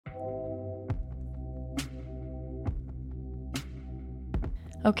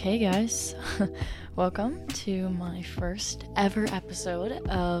Okay, guys, welcome to my first ever episode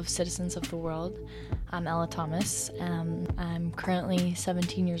of Citizens of the World. I'm Ella Thomas. I'm currently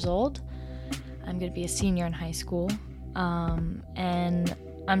 17 years old. I'm going to be a senior in high school, and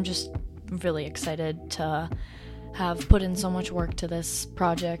I'm just really excited to have put in so much work to this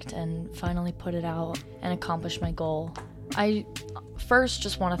project and finally put it out and accomplish my goal. I first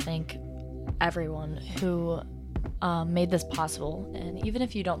just want to thank everyone who made this possible, and even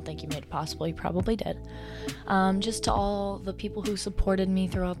if you don't think you made it possible, you probably did. Just to all the people who supported me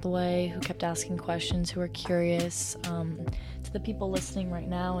throughout the way, who kept asking questions, who are curious, to the people listening right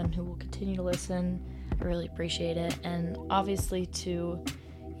now and who will continue to listen, I really appreciate it. And obviously to,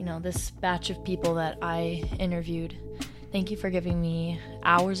 this batch of people that I interviewed, thank you for giving me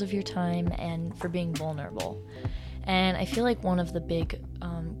hours of your time and for being vulnerable. And I feel like one of the big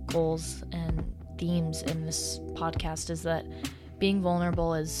goals and themes in this podcast is that being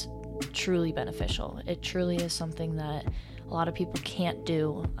vulnerable is truly beneficial. It truly is something that a lot of people can't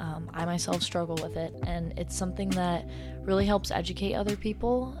do. I myself struggle with it, and it's something that really helps educate other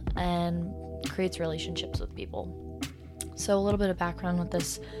people and creates relationships with people. So a little bit of background with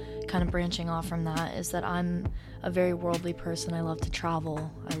this, kind of branching off from that, is that I'm a very worldly person. I love to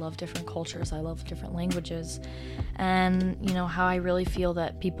travel. I love different cultures. I love different languages. And, how I really feel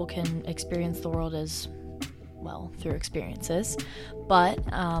that people can experience the world is, well, through experiences, but,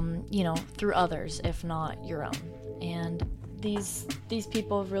 through others, if not your own. And these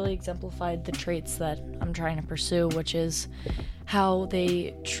people have really exemplified the traits that I'm trying to pursue, which is how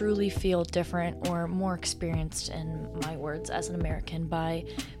they truly feel different or more experienced, in my words, as an American by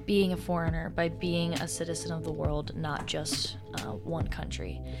being a foreigner, by being a citizen of the world, not just one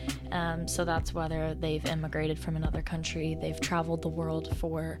country. So that's whether they've immigrated from another country, they've traveled the world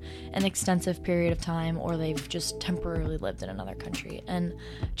for an extensive period of time, or they've just temporarily lived in another country. And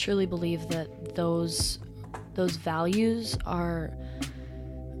truly believe that those values are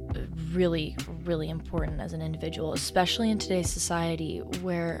really, really important as an individual, especially in today's society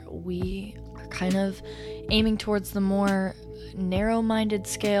where we are kind of aiming towards the more narrow-minded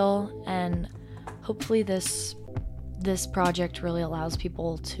scale. And hopefully this project really allows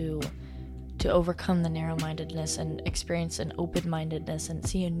people to overcome the narrow-mindedness and experience an open-mindedness and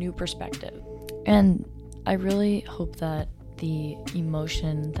see a new perspective. And I really hope that the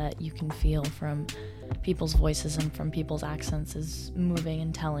emotion that you can feel from people's voices and from people's accents is moving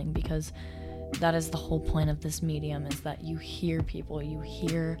and telling, because that is the whole point of this medium, is that you hear people, you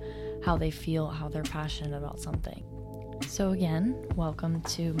hear how they feel, how they're passionate about something. So again, welcome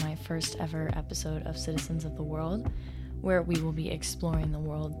to my first ever episode of Citizens of the World, where we will be exploring the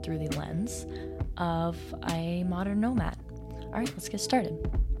world through the lens of a modern nomad. All right, let's get started.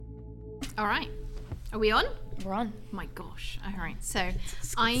 All right. Are we on? We're on. My gosh. All right. So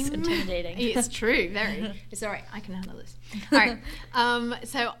It's intimidating. It's true. Very. It's all right. I can handle this. All right.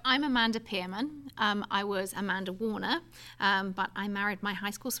 So I'm Amanda Pearman. I was Amanda Warner, but I married my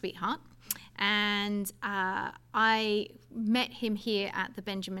high school sweetheart. And I met him here at the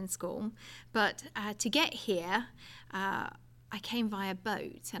Benjamin School. But to get here, I came via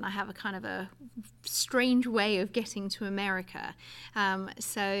boat, and I have a kind of a strange way of getting to America.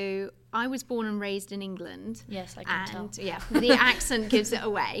 So I was born and raised in England. Yes, I can tell. Yeah, the accent gives it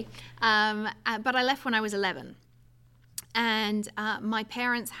away. But I left when I was 11. And my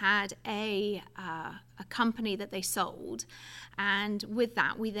parents had a company that they sold. And with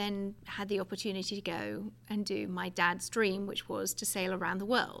that, we then had the opportunity to go and do my dad's dream, which was to sail around the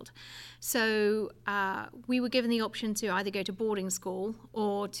world. So we were given the option to either go to boarding school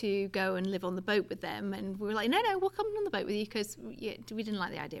or to go and live on the boat with them. And we were like, no, we'll come on the boat with you, because we didn't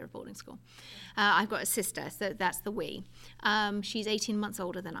like the idea of boarding school. I've got a sister, so that's the we. She's 18 months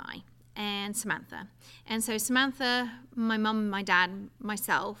older than I. And Samantha. And so Samantha, my mum, my dad,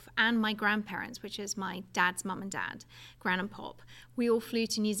 myself, and my grandparents, which is my dad's mum and dad, Gran and Pop, we all flew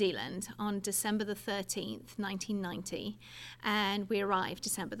to New Zealand on December the 13th, 1990. And we arrived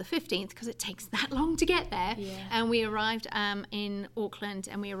December the 15th, because it takes that long to get there. Yeah. And we arrived in Auckland,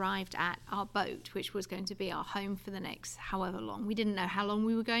 and we arrived at our boat, which was going to be our home for the next however long. We didn't know how long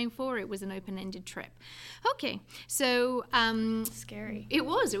we were going for. It was an open-ended trip. Okay, so Scary. It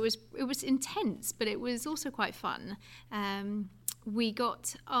was intense, but it was also quite fun. we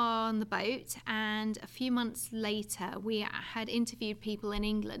got on the boat, and a few months later we had interviewed people in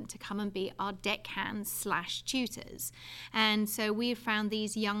England to come and be our deckhands / tutors. And so we found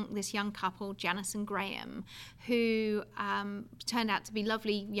this young couple, Janice and Graham, who turned out to be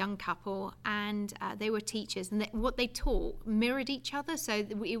lovely young couple, and they were teachers, and what they taught mirrored each other, so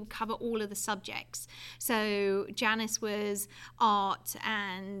we would cover all of the subjects. So Janice was art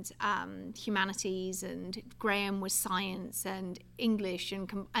and humanities, and Graham was science and English,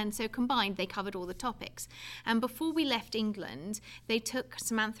 and so combined they covered all the topics. And before we left England, they took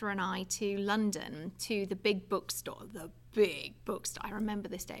Samantha and I to London to the big bookstore. I remember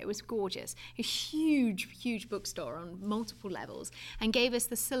this day. It was gorgeous. A huge bookstore on multiple levels, and gave us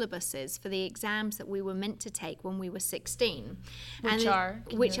the syllabuses for the exams that we were meant to take when we were 16. Which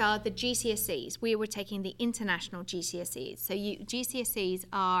are the GCSEs. We were taking the international GCSEs. So GCSEs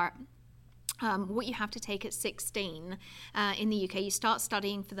are what you have to take at 16 in the UK. You start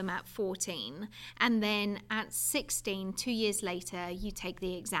studying for them at 14, and then at 16, 2 years later, you take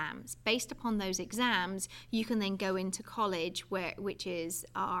the exams. Based upon those exams, you can then go into college, which is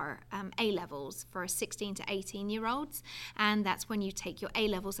our A-levels for 16 to 18-year-olds, and that's when you take your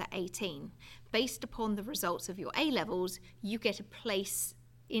A-levels at 18. Based upon the results of your A-levels, you get a place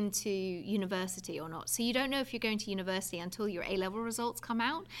into university or not. So you don't know if you're going to university until your A-level results come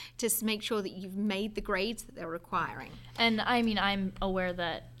out, to make sure that you've made the grades that they're requiring. And I mean, I'm aware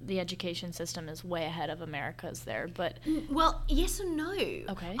that the education system is way ahead of America's there, but... Well, yes and no.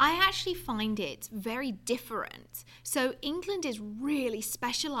 Okay. I actually find it very different. So England is really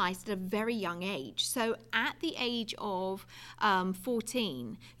specialised at a very young age. So at the age of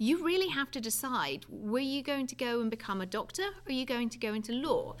 14, you really have to decide, were you going to go and become a doctor, or are you going to go into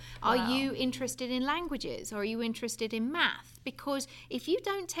law? Are you interested in languages? Or are you interested in math? Because if you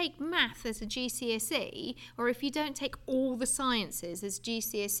don't take math as a GCSE, or if you don't take all the sciences as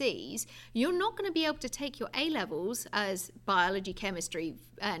GCSEs, you're not going to be able to take your A-levels as biology, chemistry,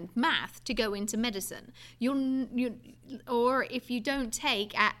 and math to go into medicine. Or if you don't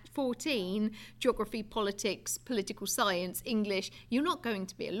take at 14 geography, politics, political science, English, you're not going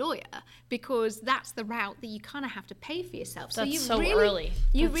to be a lawyer, because that's the route that you kind of have to pay for yourself. That's so early.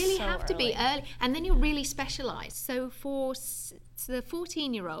 You really have to be early, and then you're really specialised. So for the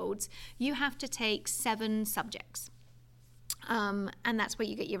 14-year-olds, you have to take 7 subjects. And that's where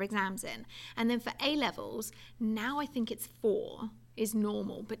you get your exams in. And then for A-levels, now I think it's 4 is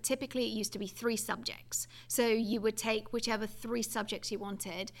normal, but typically it used to be 3 subjects. So you would take whichever 3 subjects you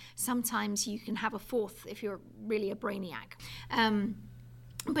wanted. Sometimes you can have a 4th if you're really a brainiac.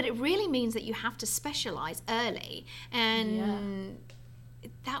 But it really means that you have to specialise early, and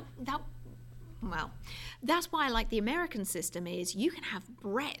that's why I like the American system. Is you can have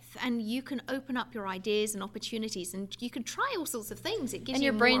breadth, and you can open up your ideas and opportunities, and you can try all sorts of things. It gives and you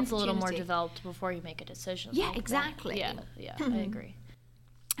your brain's more a little more developed before you make a decision. Yeah, like exactly. That. Yeah, I agree.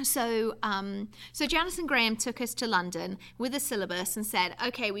 So Janice and Graham took us to London with a syllabus and said,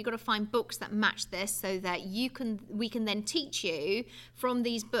 okay, we've got to find books that match this, so that we can then teach you from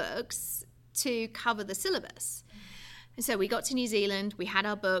these books to cover the syllabus. And so we got to New Zealand, we had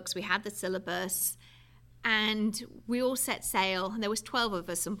our books, we had the syllabus, and we all set sail. And there was 12 of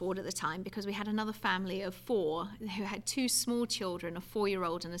us on board at the time, because we had another family of 4 who had 2 small children, a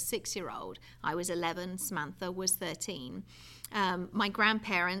 4-year-old and a 6-year-old. I was 11, Samantha was 13. My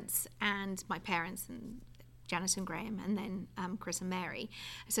grandparents and my parents, and Janice and Graham, and then Chris and Mary.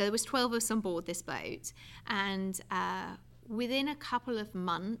 So there was 12 of us on board this boat, and within a couple of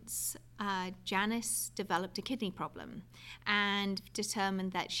months, Janice developed a kidney problem and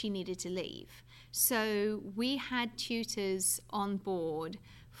determined that she needed to leave. So we had tutors on board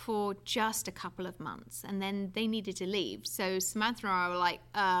for just a couple of months, and then they needed to leave. So Samantha and I were like,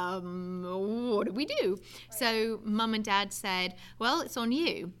 what do we do? Right. So Mum and Dad said, well, it's on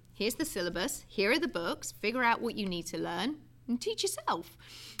you. Here's the syllabus. Here are the books. Figure out what you need to learn and teach yourself.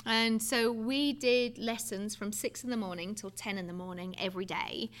 And so we did lessons from 6 in the morning till 10 in the morning every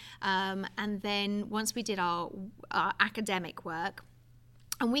day. And then once we did our academic work,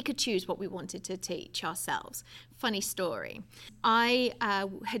 and we could choose what we wanted to teach ourselves. Funny story. I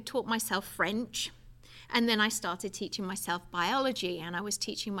had taught myself French, and then I started teaching myself biology, and I was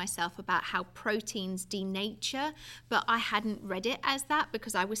teaching myself about how proteins denature, but I hadn't read it as that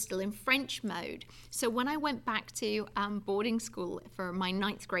because I was still in French mode. So when I went back to boarding school for my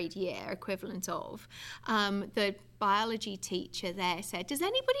 9th grade year, equivalent of, the biology teacher there said, does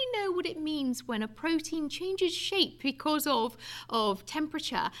anybody know what it means when a protein changes shape because of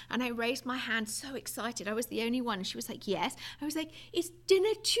temperature? And I raised my hand so excited. I was the only one. She was like, yes. I was like, it's de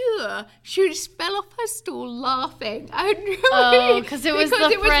nature. She just fell off her stool laughing. Because it was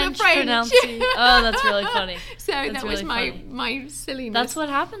the French pronunciation. Oh, that's really funny. So that was my silliness. That's what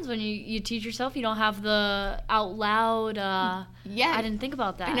happens when you teach yourself. You don't have the out loud. Yeah. I didn't think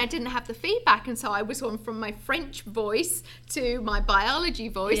about that. And I didn't have the feedback. And so I was on from my French voice to my biology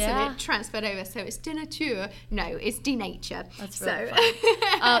voice, and it transferred over. So it's de nature. No, it's de nature. That's really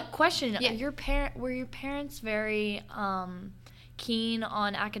funny. Question: were your parents very keen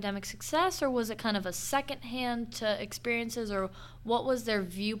on academic success, or was it kind of a secondhand to experiences, or what was their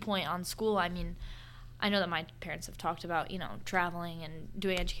viewpoint on school? I mean, I know that my parents have talked about, traveling and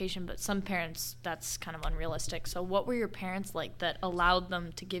doing education, but some parents, that's kind of unrealistic. So what were your parents like that allowed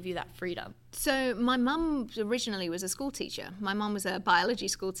them to give you that freedom? So my mum originally was a school teacher. My mum was a biology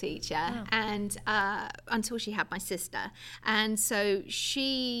school teacher, and until she had my sister. And so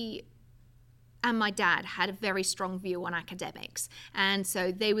she and my dad had a very strong view on academics. And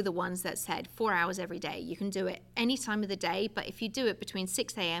so they were the ones that said 4 hours every day. You can do it any time of the day, but if you do it between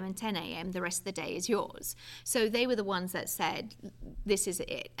 6 a.m. and 10 a.m., the rest of the day is yours. So they were the ones that said, this is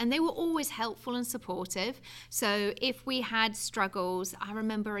it. And they were always helpful and supportive. So if we had struggles, I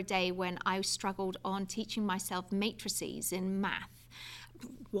remember a day when I struggled on teaching myself matrices in math.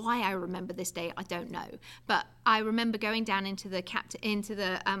 Why I remember this day, I don't know. But I remember going down into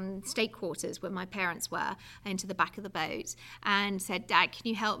the state quarters where my parents were, into the back of the boat, and said, Dad, can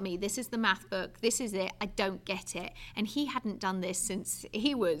you help me? This is the math book. This is it. I don't get it. And he hadn't done this since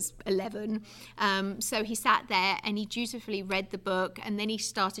he was 11. So he sat there and he dutifully read the book, and then he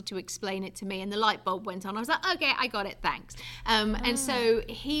started to explain it to me, and the light bulb went on. I was like, okay, I got it, thanks. And so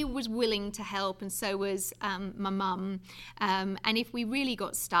he was willing to help, and so was my mum. And if we really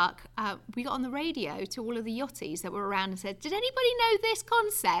got stuck, we got on the radio to all of the Yachtys that were around and said, did anybody know this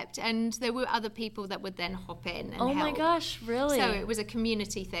concept? And there were other people that would then hop in and help. My gosh, really? So it was a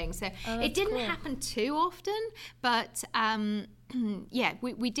community thing. So it didn't happen too often, but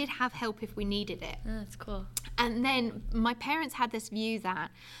we did have help if we needed it. That's cool. And then my parents had this view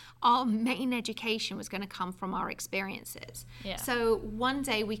that our main education was going to come from our experiences. Yeah. So one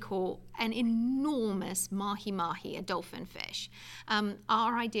day we caught an enormous mahi-mahi, a dolphin fish.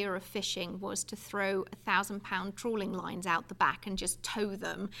 Our idea of fishing was to throw 1,000-pound trawling lines out the back and just tow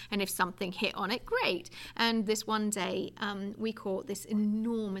them, and if something hit on it, great. And this one day we caught this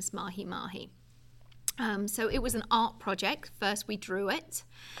enormous mahi-mahi. So it was an art project. First we drew it,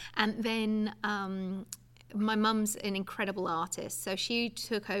 and then my mum's an incredible artist, so she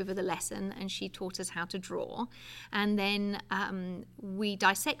took over the lesson and she taught us how to draw. And then we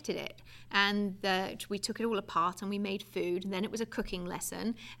dissected it, and we took it all apart and we made food. And then it was a cooking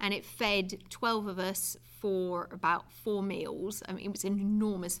lesson, and it fed 12 of us for about 4 meals. I mean, it was an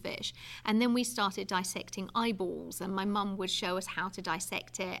enormous fish. And then we started dissecting eyeballs, and my mum would show us how to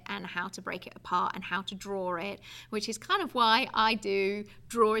dissect it and how to break it apart and how to draw it, which is kind of why I do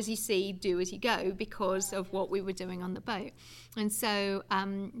draw as you see, do as you go, because of what we were doing on the boat. And so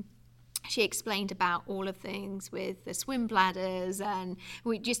she explained about all of things with the swim bladders, and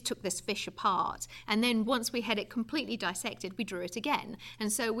we just took this fish apart. And then once we had it completely dissected, we drew it again.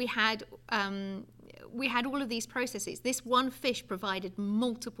 And so we had all of these processes. This one fish provided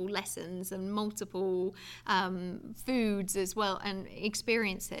multiple lessons and multiple foods as well, and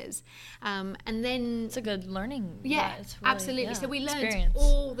experiences. And then it's a good learning. Yeah, it's really, absolutely. Yeah, so we learned experience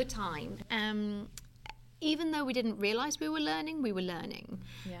all the time. Even though we didn't realize we were learning, we were learning.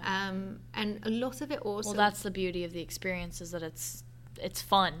 Yeah. And a lot of it also... Well, that's the beauty of the experience, is that it's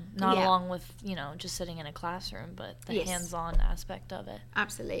fun, not along with, just sitting in a classroom, but the hands-on aspect of it.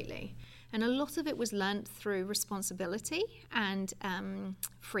 Absolutely. And a lot of it was learnt through responsibility and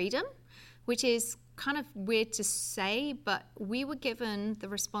freedom, which is kind of weird to say, but we were given the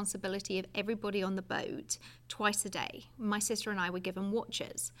responsibility of everybody on the boat twice a day. My sister and I were given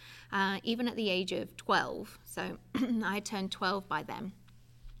watches, even at the age of 12. So I had turned 12 by then.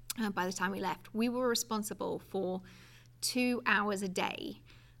 By the time we left, we were responsible for 2 hours a day,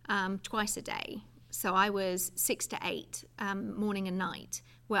 twice a day. So I was 6 to 8, morning and night,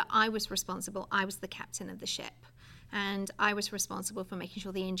 where I was responsible. I was the captain of the ship. And I was responsible for making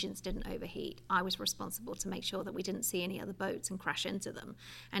sure the engines didn't overheat. I was responsible to make sure that we didn't see any other boats and crash into them.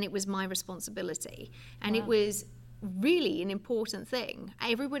 And it was my responsibility. And It was really an important thing.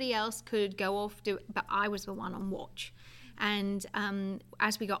 Everybody else could go off, but I was the one on watch. And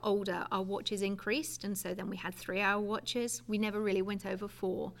as we got older, our watches increased. And so then we had 3-hour watches. We never really went over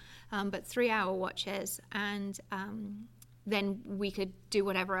 4, but 3-hour watches. And then we could do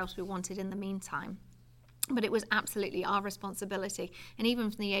whatever else we wanted in the meantime. But it was absolutely our responsibility. And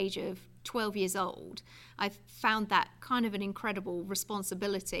even from the age of 12 years old, I found that kind of an incredible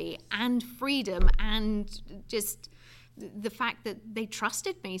responsibility and freedom, and just the fact that they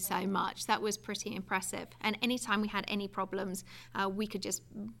trusted me so much. That was pretty impressive. And anytime we had any problems, we could just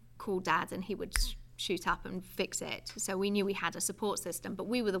call Dad and he would shoot up and fix it. So we knew we had a support system, but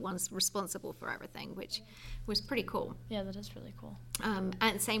we were the ones responsible for everything, which was pretty cool. Yeah, that is really cool.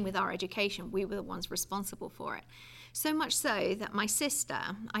 And same with our education. We were the ones responsible for it. So much so that my sister,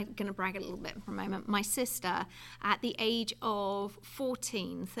 I'm going to brag a little bit for a moment, my sister at the age of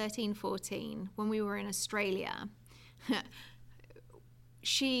 13, 14, when we were in Australia,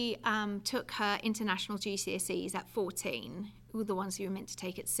 she took her international GCSEs at 14, the ones you were meant to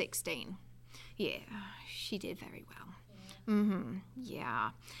take at 16. Yeah, she did very well.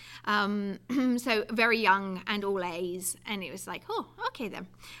 Yeah. So very young and all A's, and it was like, oh, okay then.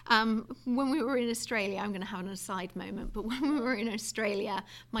 When we were in Australia, I'm going to have an aside moment, but when we were in Australia,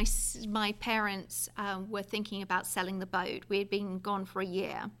 my parents were thinking about selling the boat. We had been gone for a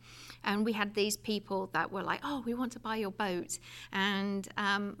year, and we had these people that were like, oh, we want to buy your boat. And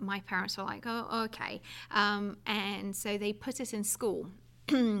my parents were like, oh, okay. And so they put us in school.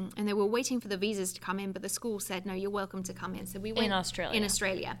 And they were waiting for the visas to come in, but the school said, no, you're welcome to come in. So we went in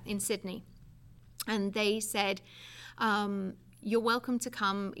Australia, in Sydney. And they said, you're welcome to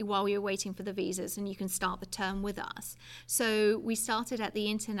come while you're waiting for the visas, and you can start the term with us. So we started at the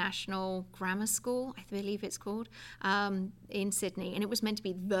International Grammar School, I believe it's called, in Sydney. And it was meant to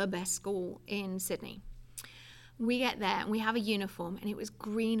be the best school in Sydney. We get there and we have a uniform, and it was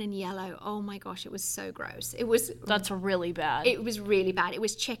green and yellow. Oh my gosh, it was so gross. That's really bad. It was really bad. It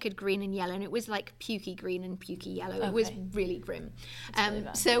was checkered green and yellow, and it was like pukey green and pukey yellow. Okay. It was really grim. Really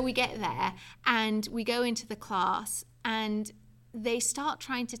bad. So we get there and we go into the class, and they start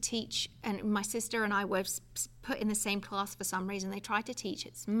trying to teach, and my sister and I were put in the same class for some reason. They tried to teach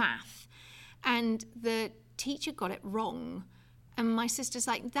it's math, and the teacher got it wrong. And my sister's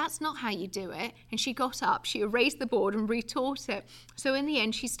like, that's not how you do it. And she got up, she erased the board and retaught it. So in the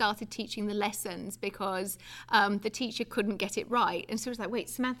end, she started teaching the lessons because the teacher couldn't get it right. And so it was like, wait,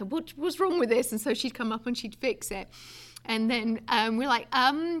 Samantha, what's wrong with this? And so she'd come up and she'd fix it. And then we're like,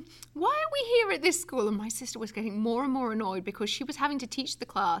 why are we here at this school? And my sister was getting more and more annoyed because she was having to teach the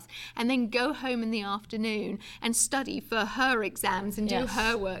class and then go home in the afternoon and study for her exams and do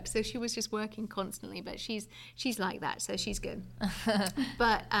her work. So she was just working constantly, but she's like that, so she's good.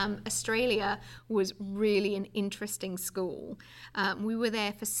 But Australia was really an interesting school. We were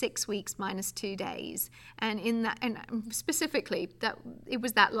there for 6 weeks minus 2 days. And in that, and specifically, that it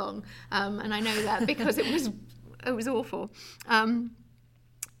was that long. And I know that because it was awful.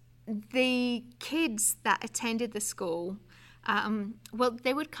 The kids that attended the school, well,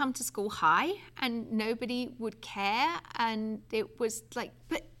 they would come to school high and nobody would care. And it was like,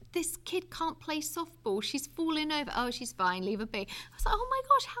 but this kid can't play softball. She's falling over. Oh, she's fine. Leave her be. I was like, oh my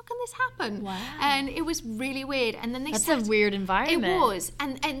gosh, how can this happen? Wow. And it was really weird. And then That's a weird environment. It was.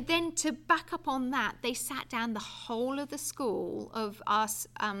 And then to back up on that, they sat down the whole of the school of us,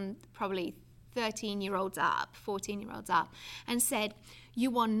 probably 13-year-olds up, 14-year-olds up, and said,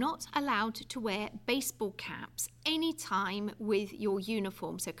 you are not allowed to wear baseball caps anytime with your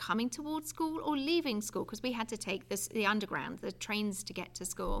uniform. So coming towards school or leaving school, because we had to take the underground, the trains to get to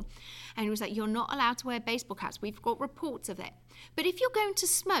school. And it was like, you're not allowed to wear baseball caps. We've got reports of it. But if you're going to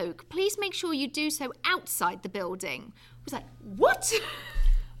smoke, please make sure you do so outside the building. I was like, what?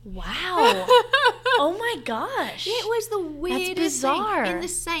 Wow. Oh my gosh. It was the weirdest thing in the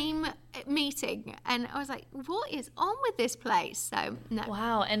same meeting. And I was like, what is on with this place? So, no.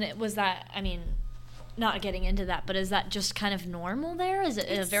 Wow. And was that, I mean, not getting into that, but is that just kind of normal there? Is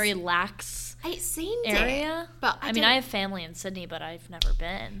it a very lax area? But I mean, I have family in Sydney, but I've never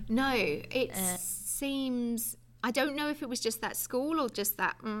been. No, it seems... I don't know if it was just that school or just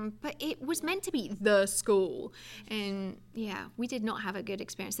that, but it was meant to be the school. And yeah, we did not have a good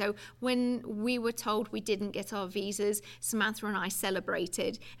experience. So when we were told we didn't get our visas, Samantha and I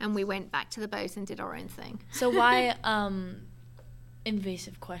celebrated and we went back to the boat and did our own thing. So why,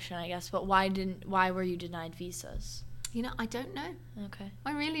 invasive question, I guess, but why were you denied visas? You know, I don't know. Okay.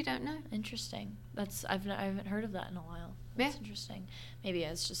 I really don't know. Interesting. I haven't heard of that in a while. That's interesting. Maybe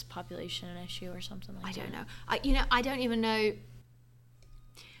it's just population an issue or something like that. I don't know. I don't even know.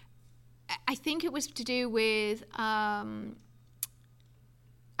 I think it was to do with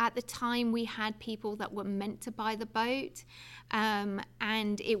at the time we had people that were meant to buy the boat,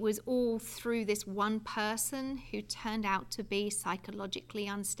 and it was all through this one person who turned out to be psychologically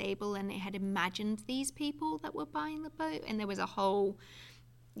unstable, and it had imagined these people that were buying the boat, and there was a whole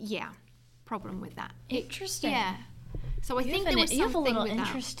problem with that. Interesting. Yeah. So I think there was something you have a little with that.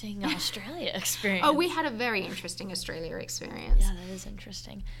 interesting Australia experience. Oh, we had a very interesting Australia experience. Yeah, that is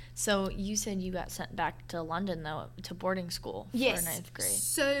interesting. So you said you got sent back to London, though, to boarding school for ninth grade.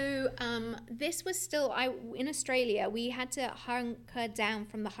 So this was still, in Australia, we had to hunker down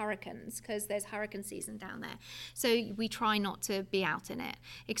from the hurricanes because there's hurricane season down there. So we try not to be out in it,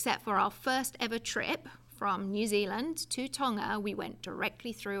 except for our first ever trip. From New Zealand to Tonga, we went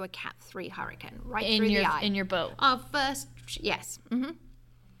directly through a Cat 3 hurricane, through the eye. In your boat? Our first, yes.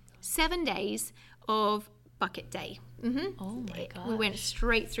 7 days of bucket day. Oh my gosh. We went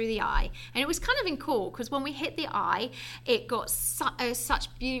straight through the eye. And it was kind of cool because when we hit the eye, it got such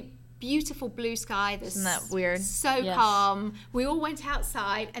beautiful blue sky. Isn't that weird? So calm. We all went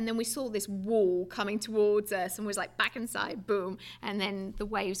outside, and then we saw this wall coming towards us, and was like back inside, boom. And then the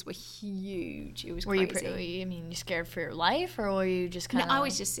waves were huge. It was crazy. You scared for your life, or were you just kind of? No, I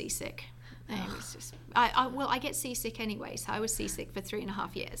was just seasick. I get seasick anyway, so I was seasick for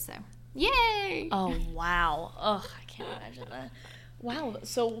 3.5 years. So yay! Oh wow! Ugh, I can't imagine that. Wow.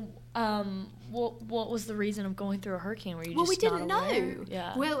 So, what was the reason of going through a hurricane? Were you just we didn't not aware? know.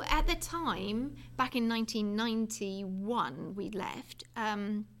 Yeah. Well, at the time, back in 1991, we left.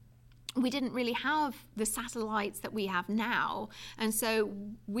 We didn't really have the satellites that we have now, and so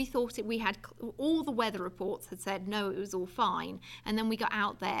we thought we had all the weather reports had said no, it was all fine, and then we got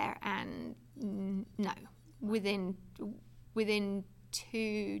out there, and no, within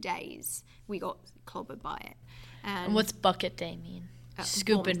 2 days we got clobbered by it. And what's bucket day mean?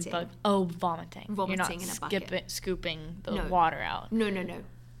 Scooping vomiting. Vomiting You're not in a bucket. Scooping the water out. No.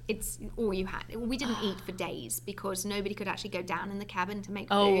 It's all you had. We didn't eat for days because nobody could actually go down in the cabin to make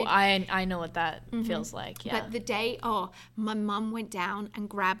food. Oh, I know what that feels like, yeah. But the day, my mum went down and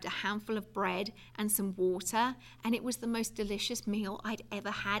grabbed a handful of bread and some water, and it was the most delicious meal I'd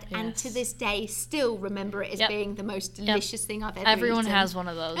ever had. Yes. And to this day, still remember it as being the most delicious thing I've ever eaten. Everyone has one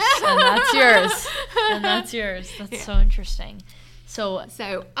of those, and that's yours. That's so interesting. So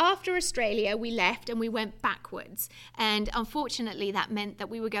after Australia, we left and we went backwards. And unfortunately, that meant that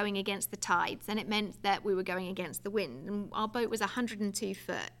we were going against the tides, and it meant that we were going against the wind. And our boat was 102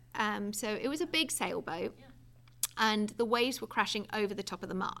 foot. So it was a big sailboat, and the waves were crashing over the top of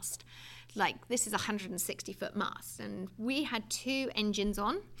the mast. Like, this is a 160-foot mast. And we had 2 engines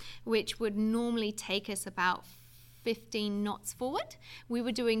on, which would normally take us about 15 knots forward. We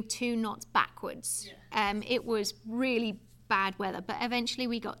were doing 2 knots backwards. It was really bad weather, but eventually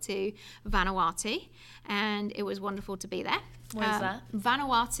we got to Vanuatu, and it was wonderful to be there. Where's that?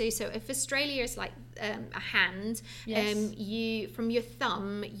 Vanuatu. So if Australia is like a hand, you from your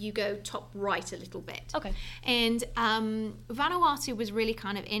thumb you go top right a little bit. Okay. And Vanuatu was really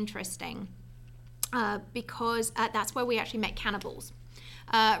kind of interesting because that's where we actually met cannibals.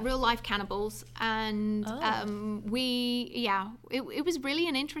 Real life cannibals, and it was really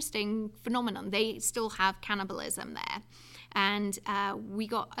an interesting phenomenon. They still have cannibalism there, and we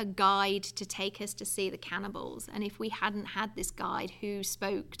got a guide to take us to see the cannibals. And if we hadn't had this guide who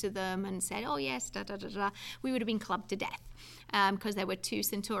spoke to them and said, "Oh yes, da da da da," we would have been clubbed to death because there were 2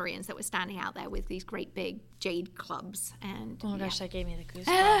 centurions that were standing out there with these great big jade clubs. And oh my gosh, that gave me the goosebumps.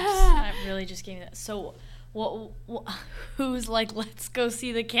 That really just gave me that. So. What, who's like, let's go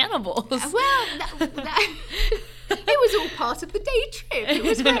see the cannibals? Well, it was all part of the day trip. It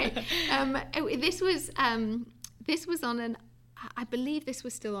was great. This was on I believe this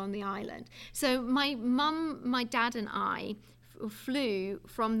was still on the island. So my mum, my dad and I flew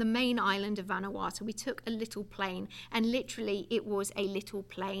from the main island of Vanuatu. We took a little plane, and literally it was a little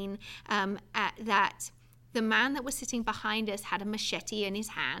plane that... The man that was sitting behind us had a machete in his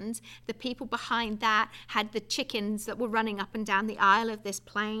hand. The people behind that had the chickens that were running up and down the aisle of this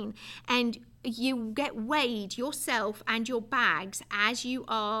plane. And you get weighed yourself and your bags as you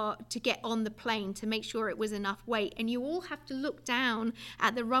are to get on the plane to make sure it was enough weight. And you all have to look down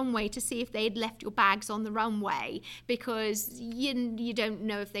at the runway to see if they had left your bags on the runway, because you don't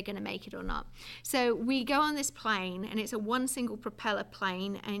know if they're going to make it or not. So we go on this plane, and it's a one single propeller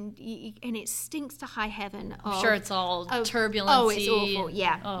plane, and it stinks to high heaven. I'm sure it's all turbulence. Oh, it's awful,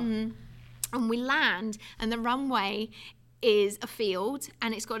 yeah. Oh. Mm-hmm. And we land, and the runway is a field,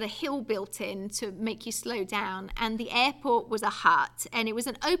 and it's got a hill built in to make you slow down, and the airport was a hut, and it was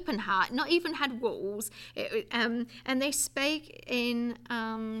an open hut, not even had walls, and they spoke in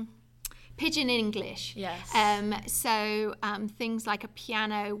Pidgin English. Yes. So things like a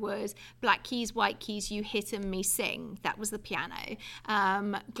piano was black keys, white keys, you hit 'em, me sing. That was the piano.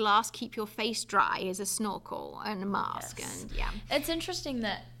 Glass, keep your face dry is a snorkel and a mask. Yes. And yeah. It's interesting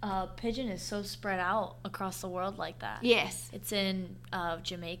that Pidgin is so spread out across the world like that. Yes. It's in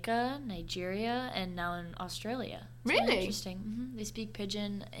Jamaica, Nigeria, and now in Australia. It's Really? interesting. Mm-hmm. They speak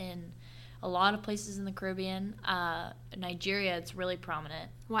Pidgin in a lot of places in the Caribbean. Nigeria, it's really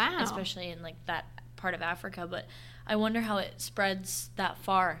prominent. Wow. Especially in like that part of Africa. But I wonder how it spreads that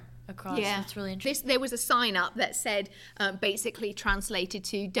far across. Yeah. It's really interesting. There was a sign up that said, basically translated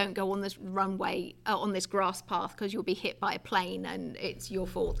to, don't go on this runway, on this grass path, because you'll be hit by a plane and it's your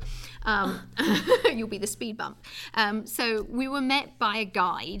fault. You'll be the speed bump. So we were met by a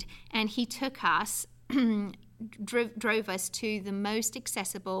guide, and he took us drove us to the most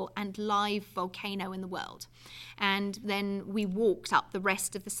accessible and live volcano in the world. And then we walked up the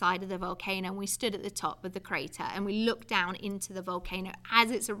rest of the side of the volcano, and we stood at the top of the crater, and we looked down into the volcano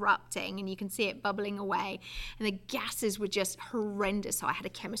as it's erupting, and you can see it bubbling away, and the gases were just horrendous. So I had a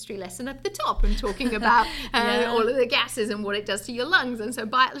chemistry lesson at the top and talking about all of the gases and what it does to your lungs. And so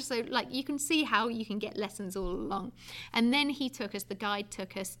like you can see how you can get lessons all along. And then the guide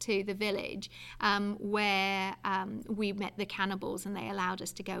took us to the village where we met the cannibals, and they allowed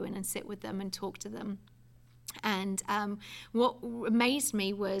us to go in and sit with them and talk to them. And what amazed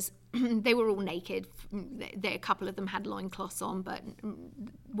me was they were all naked. A couple of them had loincloths on, but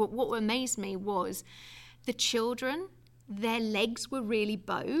what amazed me was the children, their legs were really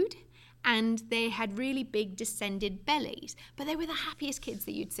bowed, and they had really big descended bellies. But they were the happiest kids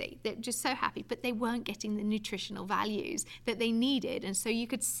that you'd see. They're just so happy, but they weren't getting the nutritional values that they needed. And so you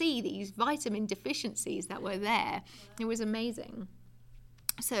could see these vitamin deficiencies that were there. It was amazing.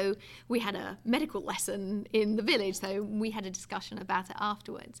 So we had a medical lesson in the village, so we had a discussion about it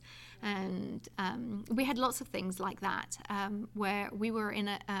afterwards. And we had lots of things like that, where we were in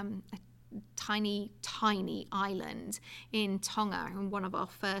a tiny island in Tonga on one of our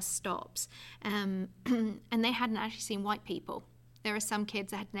first stops, and they hadn't actually seen white people. There are some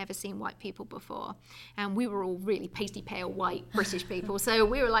kids that had never seen white people before, and we were all really pasty pale white British people, so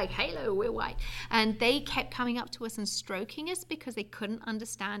we were like, hello, we're white. And they kept coming up to us and stroking us because they couldn't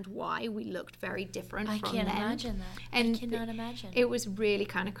understand why we looked very different from them. I can't imagine that. And I cannot imagine. It was really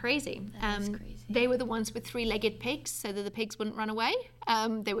kind of crazy. That is crazy. They were the ones with three-legged pigs so that the pigs wouldn't run away.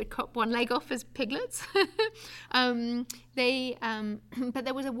 They would cut one leg off as piglets. But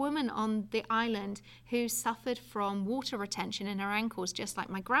there was a woman on the island who suffered from water retention in her ankles, just like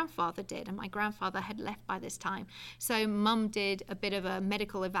my grandfather did, and my grandfather had left by this time. So Mum did a bit of a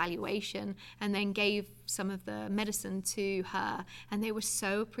medical evaluation and then gave some of the medicine to her, and they were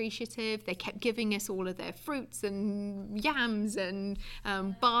so appreciative. They kept giving us all of their fruits and yams and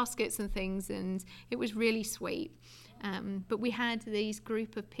baskets and things, and it was really sweet. But we had these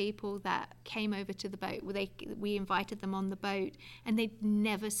group of people that came over to the boat. We invited them on the boat, and they'd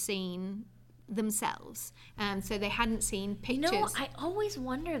never seen themselves, so they hadn't seen pictures. You know, I always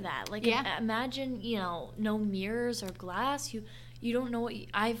wonder that. Like, imagine, no mirrors or glass. You don't know what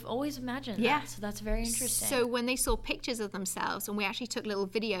I've always imagined that. So that's very interesting. So when they saw pictures of themselves, and we actually took little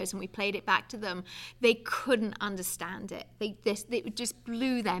videos and we played it back to them, they couldn't understand it. It just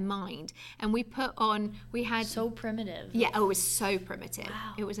blew their mind. And we had so primitive. Yeah, it was so primitive.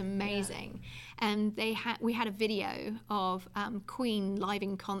 Wow. It was amazing. Yeah. And we had a video of Queen live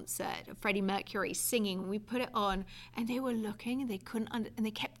in concert, Freddie Mercury singing, and we put it on, and they were looking, and they couldn't, and they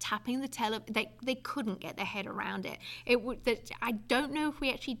kept tapping the they couldn't get their head around it. I don't know if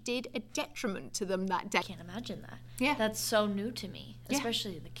we actually did a detriment to them that day. I can't imagine that. Yeah. That's so new to me,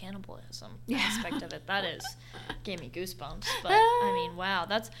 especially the cannibalism aspect of it. That gave me goosebumps. But I mean, wow,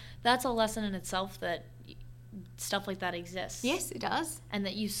 that's a lesson in itself, that stuff like that exists. Yes, it does. And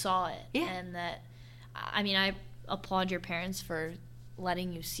that you saw it. Yeah. And that, I mean, I applaud your parents for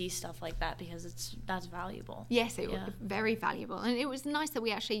letting you see stuff like that, because that's valuable. Yes, it was very valuable, and it was nice that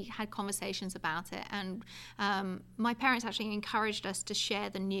we actually had conversations about it. And my parents actually encouraged us to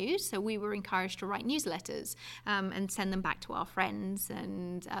share the news, so we were encouraged to write newsletters and send them back to our friends,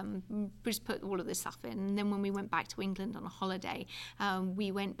 and just put all of this stuff in. And then when we went back to England on a holiday,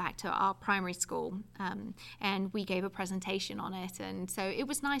 we went back to our primary school, and we gave a presentation on it. And so it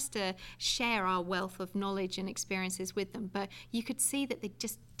was nice to share our wealth of knowledge and experiences with them. But you could see that they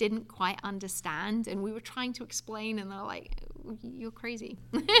just didn't quite understand, and we were trying to explain, and they're like, you're crazy.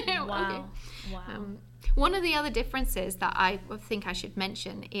 Wow. Okay. Wow. One of the other differences that I think I should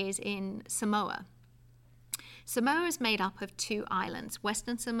mention is in Samoa. Samoa is made up of two islands,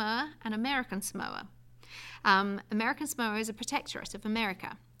 Western Samoa and American Samoa. American Samoa is a protectorate of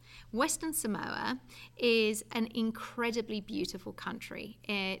America. Western Samoa is an incredibly beautiful country.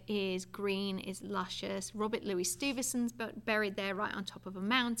 It is green, it's luscious. Robert Louis Stevenson's buried there right on top of a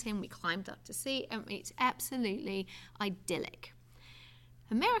mountain. We climbed up to see, and it's absolutely idyllic.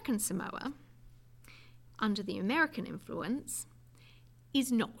 American Samoa, under the American influence, is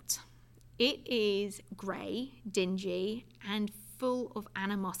not. It is grey, dingy, and full of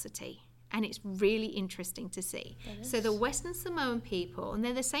animosity. And it's really interesting to see. So the Western Samoan people, and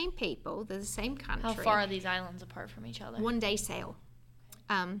they're the same people, they're the same country. How far are these islands apart from each other? 1 day sail.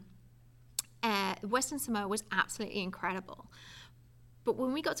 Western Samoa was absolutely incredible. But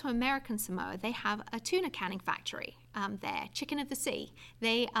when we got to American Samoa, they have a tuna canning factory there, chicken of the sea.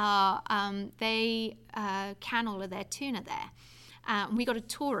 They can all of their tuna there. We got a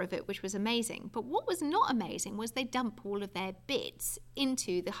tour of it, which was amazing. But what was not amazing was they dump all of their bits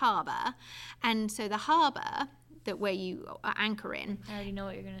into the harbour. And so the harbour where you anchor in... I already know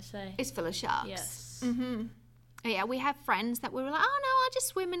what you're going to say. ...is full of sharks. Yes. Mm-hmm. Yeah, we have friends that were like, oh, no, I'll just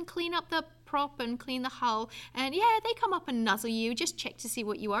swim and clean up the prop and clean the hull. And, yeah, they come up and nuzzle you, just check to see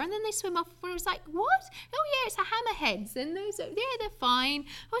what you are. And then they swim off. And I was like, what? Oh, yeah, it's a hammerheads. And those, yeah, they're fine.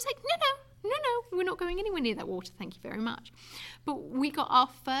 I was like, no, we're not going anywhere near that water, thank you very much. But we got our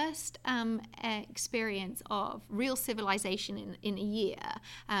first experience of real civilization in a year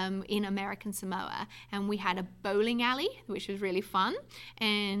in American Samoa. And we had a bowling alley, which was really fun.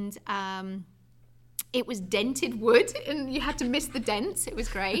 And it was dented wood, and you had to miss the dents. It was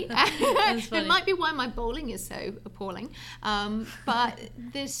great. It might be why my bowling is so appalling. But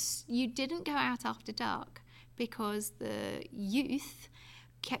you didn't go out after dark because the youth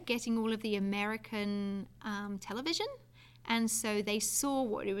kept getting all of the American television, and so they saw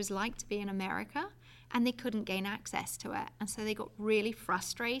what it was like to be in America, and they couldn't gain access to it, and so they got really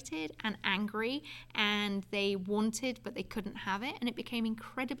frustrated and angry, and they wanted but they couldn't have it, and it became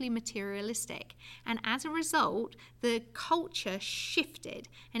incredibly materialistic. And as a result, the culture shifted,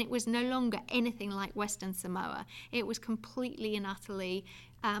 and it was no longer anything like Western Samoa. It was completely and utterly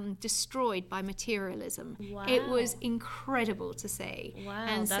destroyed by materialism. Wow. It was incredible to see. Wow,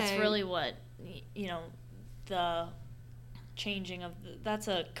 and that's really what, the changing of that's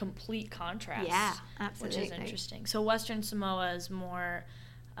a complete contrast. Yeah, absolutely. Which is interesting. So Western Samoa is more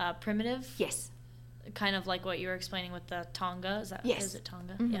primitive? Yes. Kind of like what you were explaining with the Tonga. Yes. Is it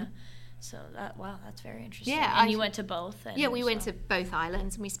Tonga? Mm-hmm. Yeah. So that's very interesting. Yeah, and you went to both. We went to both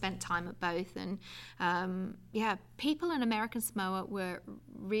islands, and we spent time at both. And people in American Samoa were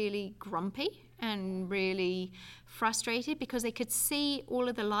really grumpy and really frustrated because they could see all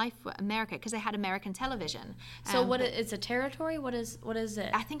of the life for America because they had American television. So it's a territory? What is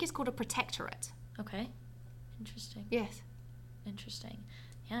it? I think it's called a protectorate. Okay. Interesting. Yes. Interesting.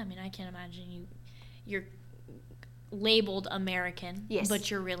 Yeah, I mean, I can't imagine you're labeled American, yes, but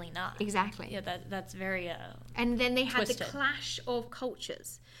you're really not. Exactly. Yeah, that's very and then they had twisted. the clash of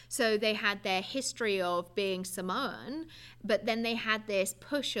cultures. So they had their history of being Samoan, but then they had this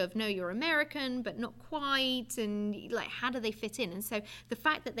push of, no, you're American, but not quite, and like, how do they fit in? And so the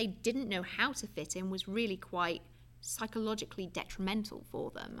fact that they didn't know how to fit in was really quite psychologically detrimental for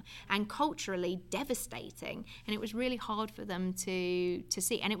them and culturally devastating, and it was really hard for them to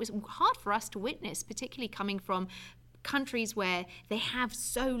see, and it was hard for us to witness, particularly coming from countries where they have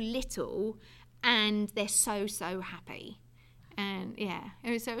so little and they're so happy. And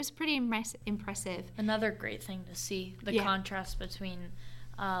it was pretty impressive. Another great thing to see, the contrast between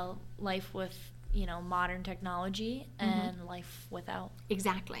life with modern technology and life without.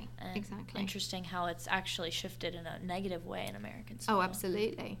 Exactly. Interesting how it's actually shifted in a negative way in American Samoa. Oh,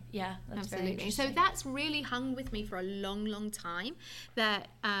 absolutely. Yeah, that's absolutely. very interesting. So that's really hung with me for a long time, that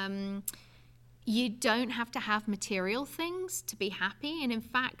you don't have to have material things to be happy. And in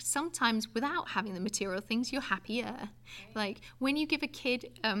fact, sometimes without having the material things, you're happier. Like when you give a kid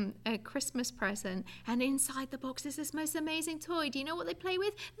a Christmas present and inside the box is this most amazing toy. Do you know what they play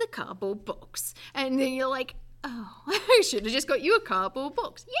with? The cardboard box. And then you're like, oh, I should have just got you a cardboard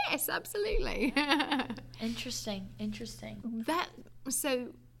box. Yes, absolutely. Interesting. So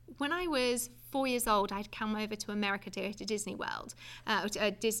when I was 4 years old, I'd come over to America to go to Disney World,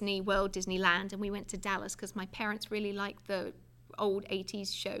 Disneyland, and we went to Dallas because my parents really liked the old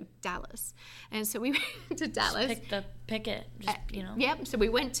 80s show Dallas. And so we went to Dallas. Pick it. Yep, so we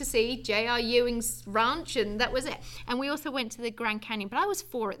went to see J.R. Ewing's ranch, and that was it. And we also went to the Grand Canyon, but I was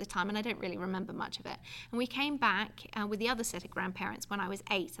 4 at the time, and I don't really remember much of it. And we came back with the other set of grandparents when I was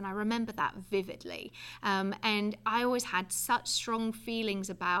 8, and I remember that vividly. And I always had such strong feelings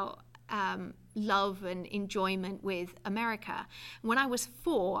about love and enjoyment with America. When I was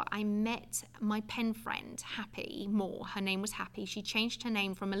 4, I met my pen friend, Happy Moore. Her name was Happy. She changed her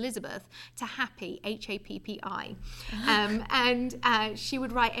name from Elizabeth to Happy, Happi. And she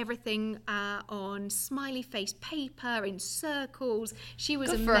would write everything on smiley face paper in circles. She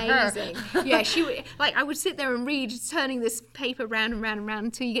was amazing. Yeah, she would, like, I would sit there and read, turning this paper round and round and round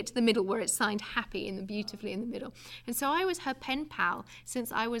until you get to the middle where it's signed Happy beautifully in the middle. And so I was her pen pal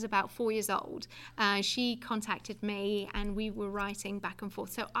since I was about 4 years old. She contacted me and we were writing back and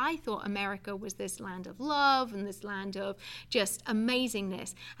forth. So I thought America was this land of love and this land of just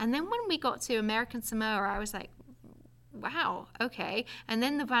amazingness. And then when we got to American Samoa, I was like, wow, okay. And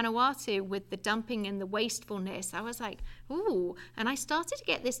then the Vanuatu with the dumping and the wastefulness, I was like, ooh. And I started to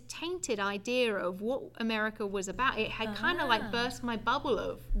get this tainted idea of what America was about. It had kind of like burst my bubble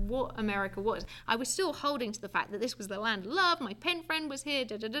of what America was. I was still holding to the fact that this was the land of love. My pen friend was here,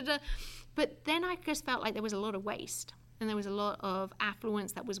 But then I just felt like there was a lot of waste. And there was a lot of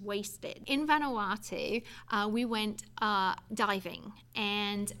affluence that was wasted. In Vanuatu, we went diving.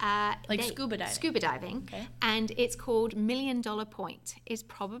 And scuba diving? Scuba diving. Okay. And it's called $1 Million Point. It's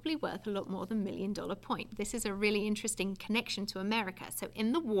probably worth a lot more than $1 Million Point. This is a really interesting connection to America. So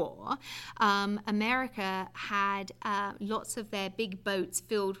in the war, America had lots of their big boats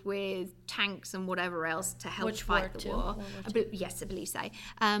filled with tanks and whatever else to help fight the war. Yes, I believe so.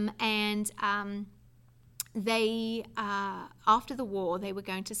 They, after the war, they were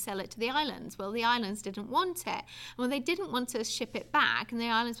going to sell it to the islands. Well, the islands didn't want it. Well, they didn't want to ship it back. And the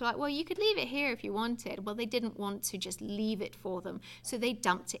islands were like, well, you could leave it here if you wanted. Well, they didn't want to just leave it for them. So they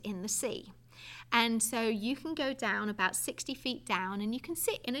dumped it in the sea. And so you can go down about 60 feet down and you can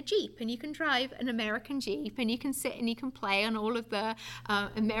sit in a Jeep and you can drive an American Jeep and you can sit and you can play on all of the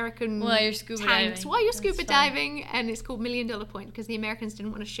American tanks while you're scuba diving. And it's called $1 Million Point because the Americans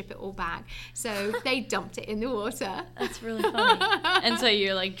didn't want to ship it all back. So they dumped it in the water. That's really funny. And so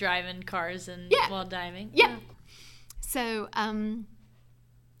you're like driving cars and while diving? Yeah. So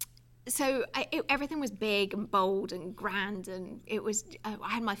everything was big and bold and grand, and it was. I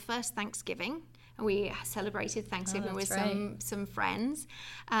had my first Thanksgiving, and we celebrated Thanksgiving with some friends,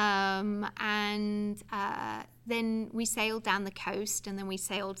 and then we sailed down the coast, and then we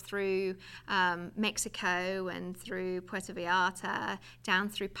sailed through Mexico and through Puerto Vallarta, down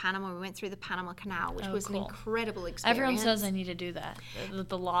through Panama. We went through the Panama Canal, which was an incredible experience. Everyone says I need to do that.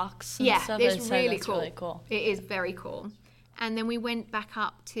 The locks and stuff. It's really cool. It is very cool. And then we went back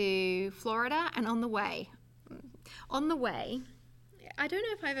up to Florida, and on the way, I don't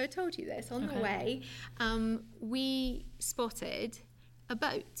know if I've ever told you this, on the way, we spotted a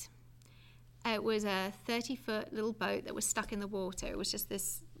boat. It was a 30-foot little boat that was stuck in the water. It was just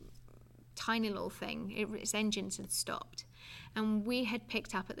this tiny little thing. Its engines had stopped. And we had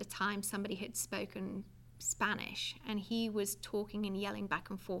picked up at the time somebody had spoken Spanish, and he was talking and yelling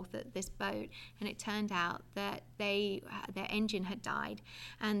back and forth at this boat, and it turned out that their engine had died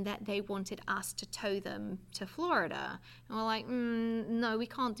and that they wanted us to tow them to Florida. And we're like, no, we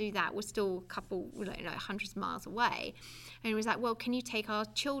can't do that. We're still a couple, hundreds of miles away. And he was like, well, can you take our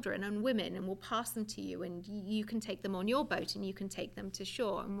children and women and we'll pass them to you and you can take them on your boat and you can take them to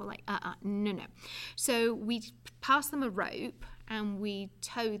shore? And we're like, no. So we passed them a rope and we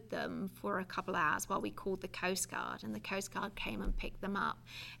towed them for a couple of hours while we called the Coast Guard, and the Coast Guard came and picked them up.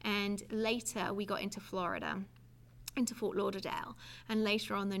 And later we got into Florida, into Fort Lauderdale, and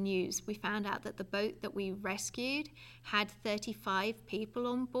later on the news we found out that the boat that we rescued had 35 people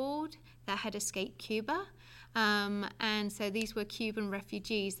on board that had escaped Cuba. And so these were Cuban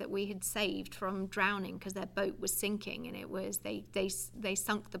refugees that we had saved from drowning because their boat was sinking, and it was they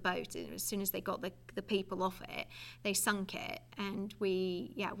sunk the boat. And as soon as they got the people off it, they sunk it, and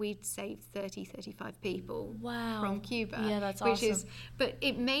we'd saved 35 people from Cuba. Yeah, that's awesome. But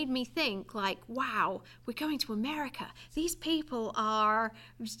it made me think, like, wow, we're going to America. These people are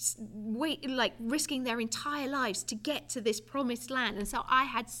risking their entire lives to get to this promised land. And so I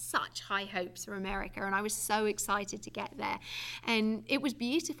had such high hopes for America, and I was so excited to get there. And it was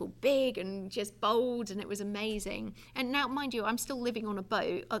beautiful, big and just bold, and it was amazing. And now, mind you, I'm still living on a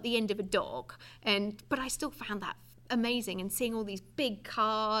boat at the end of a dock, but I still found that amazing, and seeing all these big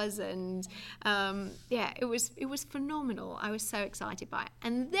cars, and it was phenomenal. I was so excited by it.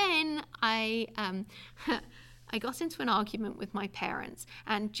 And then I got into an argument with my parents,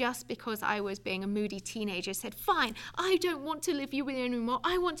 and just because I was being a moody teenager, said, fine, I don't want to live with you anymore.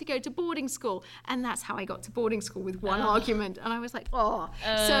 I want to go to boarding school. And that's how I got to boarding school, with one argument. And I was like,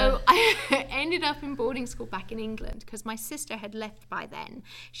 So I ended up in boarding school back in England because my sister had left by then.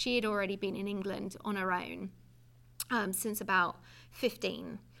 She had already been in England on her own since about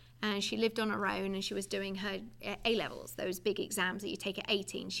 15. and she lived on her own, and she was doing her A-levels, those big exams that you take at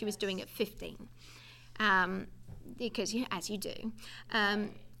 18. She was doing at 15, because as you do.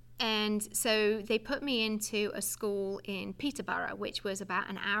 And so they put me into a school in Peterborough, which was about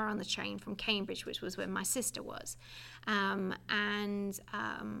an hour on the train from Cambridge, which was where my sister was. I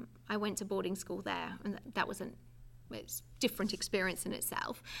went to boarding school there, and that was it's a different experience in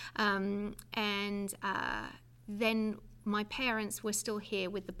itself. Then my parents were still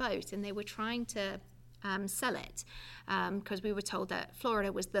here with the boat, and they were trying to sell it, because we were told that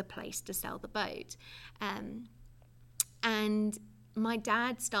Florida was the place to sell the boat. And my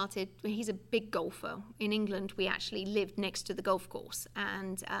dad he's a big golfer. In England, we actually lived next to the golf course.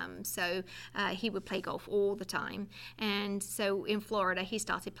 And so he would play golf all the time. And so in Florida, he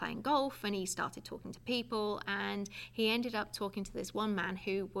started playing golf, and he started talking to people. And he ended up talking to this one man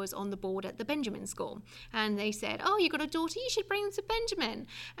who was on the board at the Benjamin School. And they said, "Oh, you got a daughter? You should bring them to Benjamin."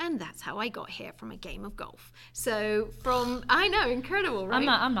 And that's how I got here, from a game of golf. So I know, incredible, right?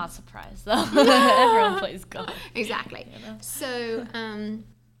 I'm not surprised, though. Everyone plays golf. Exactly. You know? So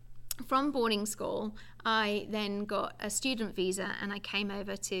from boarding school, I then got a student visa, and I came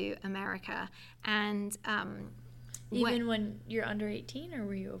over to America. And even when you're under 18, or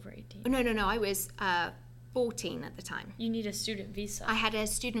were you over 18? No, I was 14 at the time. You need a student visa. I had a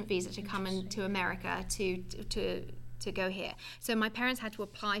student visa to come into America to go here. So my parents had to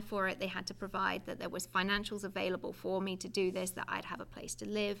apply for it. They had to provide that there was financials available for me to do this, that I'd have a place to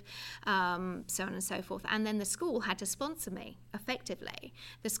live, so on and so forth. And then the school had to sponsor me, effectively.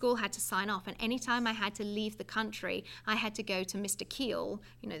 The school had to sign off. And anytime I had to leave the country, I had to go to Mr. Keel,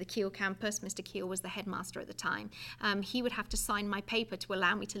 the Keel campus. Mr. Keel was the headmaster at the time. He would have to sign my paper to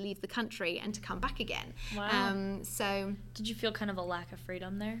allow me to leave the country and to come back again. Wow. So did you feel kind of a lack of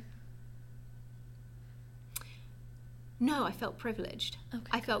freedom there? No, I felt privileged. Okay,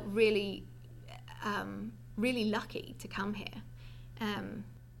 I felt really, really lucky to come here.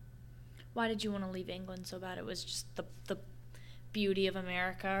 Why did you want to leave England so bad? It was just the beauty of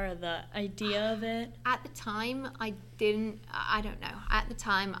America, or the idea of it? At the time, I don't know. At the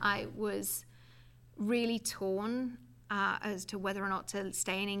time, I was really torn as to whether or not to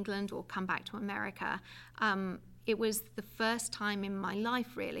stay in England or come back to America. It was the first time in my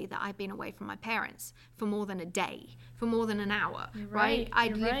life, really, that I'd been away from my parents for more than a day, for more than an hour, right?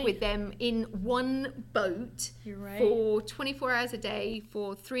 I'd lived with them in one boat for 24 hours a day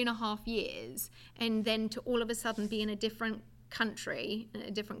for 3.5 years, and then to all of a sudden be in a different country,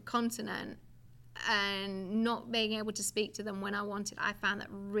 a different continent, and not being able to speak to them when I wanted. I found that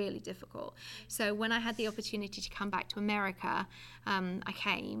really difficult. So when I had the opportunity to come back to America, I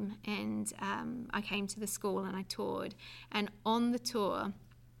came, and I came to the school, and I toured. And on the tour,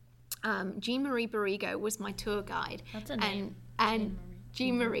 Jean Marie Barrigo was my tour guide. That's a name. And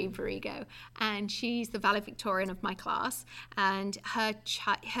Jean Marie Barrigo, and she's the valedictorian of my class, and her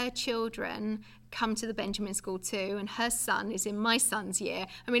children come to the Benjamin School too, and her son is in my son's year.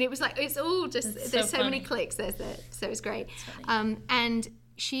 I mean, it was like, it's all just, there's so many cliques, so it's great. And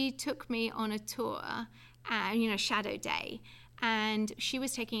she took me on a tour, shadow day, and she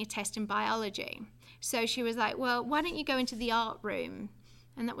was taking a test in biology. So she was like, well, why don't you go into the art room?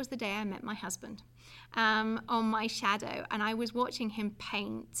 And that was the day I met my husband, on my shadow. And I was watching him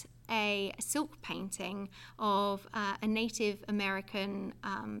paint a silk painting of a Native American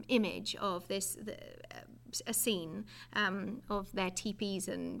image of a scene of their teepees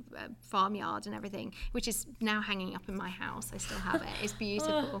and farmyard and everything, which is now hanging up in my house. I still have it. It's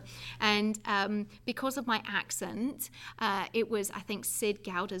beautiful. And because of my accent, it was, I think, Sid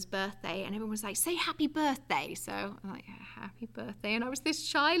Gowder's birthday, and everyone was like, say happy birthday. So I'm like, happy birthday. And I was this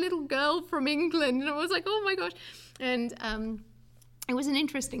shy little girl from England, and I was like, oh my gosh. And it was an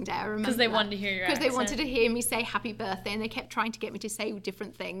interesting day, I remember. Because they wanted to hear your accent. Because they wanted to hear me say happy birthday, and they kept trying to get me to say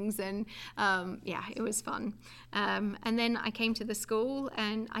different things, and it was fun. And then I came to the school,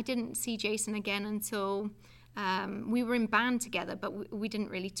 and I didn't see Jason again until we were in band together, but we didn't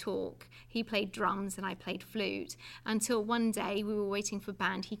really talk. He played drums and I played flute, until one day we were waiting for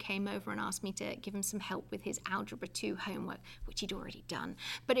band. He came over and asked me to give him some help with his Algebra 2 homework, which he'd already done,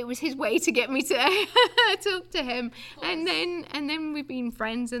 but it was his way to get me to talk to him. And then we've been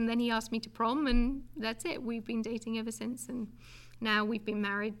friends, and then he asked me to prom, and that's it. We've been dating ever since, and now we've been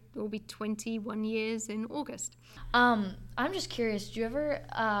married. We'll be 21 years in August. I'm just curious, do you ever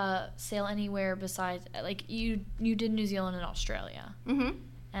sail anywhere besides, like, you did New Zealand and Australia? Mm-hmm.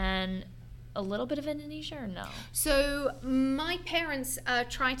 And a little bit of Indonesia or no? So my parents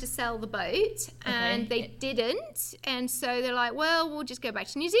tried to sell the boat and they didn't. And so they're like, well, we'll just go back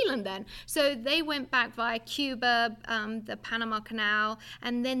to New Zealand then. So they went back via Cuba, the Panama Canal,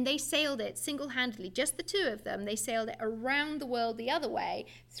 and then they sailed it single-handedly, just the two of them. They sailed it around the world the other way,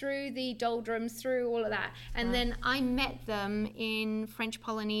 through the doldrums, through all of that. And then I met them in French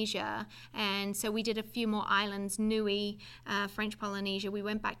Polynesia. And so we did a few more islands, Nui, French Polynesia. We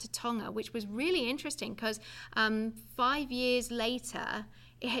went back to Tonga, which was really interesting because 5 years later,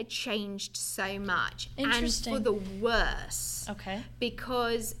 it had changed so much. Interesting. And for the worse. Okay.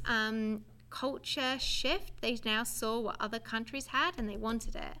 Because culture shift, they now saw what other countries had and they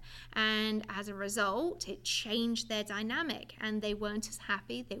wanted it. And as a result, it changed their dynamic and they weren't as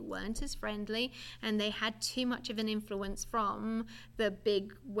happy, they weren't as friendly, and they had too much of an influence from the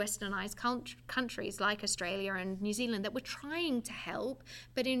big westernized countries like Australia and New Zealand that were trying to help,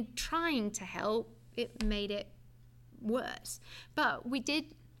 but in trying to help, it made it worse. But we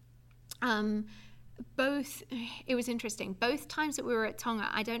did it was interesting. Both times that we were at Tonga,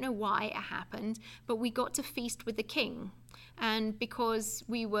 I don't know why it happened, but we got to feast with the king. And because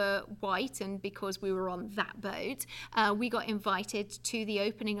we were white and because we were on that boat, we got invited to the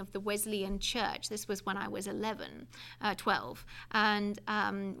opening of the Wesleyan Church. This was when I was 12. And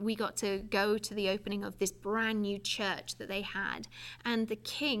we got to go to the opening of this brand new church that they had. And the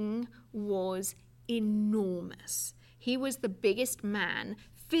king was enormous. He was the biggest man,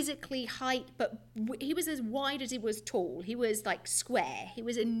 physically height, but he was as wide as he was tall. He was like square. He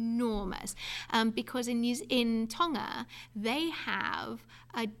was enormous. Because in Tonga, they have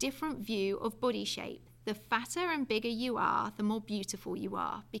a different view of body shape. The fatter and bigger you are, the more beautiful you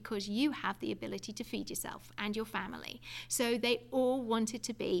are, because you have the ability to feed yourself and your family. So they all wanted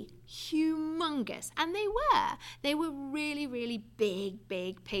to be humongous, and they were. They were really, really big,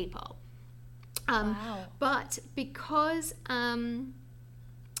 big people. Wow. But because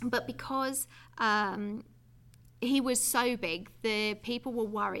he was so big, the people were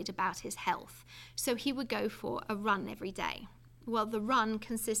worried about his health. So he would go for a run every day. Well, the run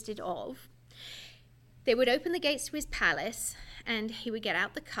consisted of, they would open the gates to his palace and he would get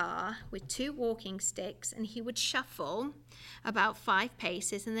out the car with 2 walking sticks and he would shuffle about 5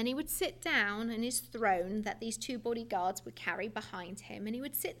 paces, and then he would sit down in his throne that these 2 bodyguards would carry behind him, and he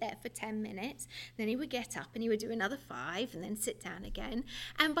would sit there for 10 minutes. Then he would get up and he would do another 5 and then sit down again.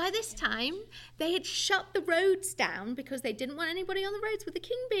 And by this time, they had shut the roads down because they didn't want anybody on the roads with the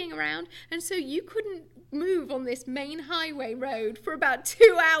king being around, and so you couldn't move on this main highway road for about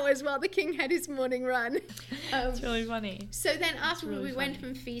 2 hours while the king had his morning run. It's really funny. So then afterwards we went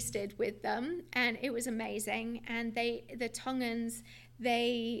and feasted with them, and it was amazing. And the Tongans,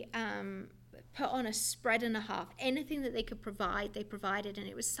 they put on a spread and a half. Anything that they could provide, they provided, and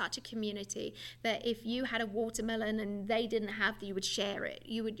it was such a community that if you had a watermelon and they didn't have, you would share it.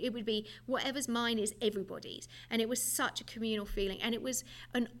 It would be whatever's mine is everybody's, and it was such a communal feeling. And it was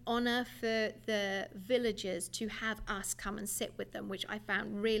an honor for the villagers to have us come and sit with them, which I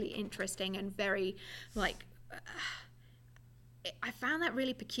found really interesting and very I found that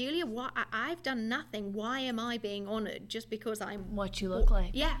really peculiar. I've done nothing. Why am I being honored just because I'm what you look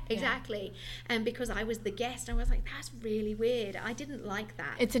like? Yeah, exactly. Yeah. And because I was the guest, I was like, that's really weird. I didn't like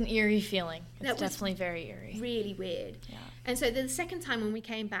that. It's an eerie feeling. It's definitely very eerie. Really weird. Yeah. And so the second time when we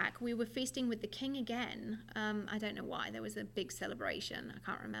came back, we were feasting with the king again. I don't know why. There was a big celebration. I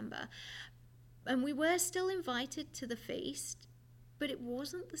can't remember. And we were still invited to the feast, but it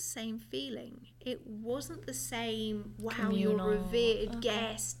wasn't the same feeling. It wasn't the same, wow, communal. You're revered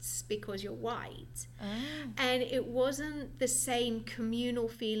guests because you're white. Oh. And it wasn't the same communal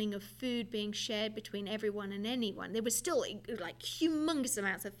feeling of food being shared between everyone and anyone. There was still like humongous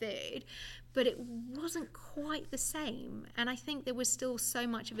amounts of food, but it wasn't quite the same. And I think there was still so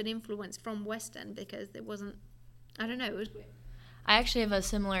much of an influence from Western because there wasn't, I don't know, it was weird. I actually have a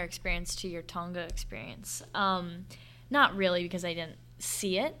similar experience to your Tonga experience. Not really, because I didn't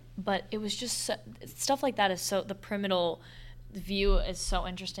see it, but it was just stuff like that is so, the pyramidal view is so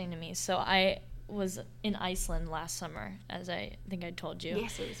interesting to me. So I was in Iceland last summer, as I think I told you.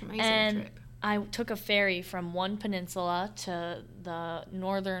 Yes, it was an amazing trip. I took a ferry from one peninsula to the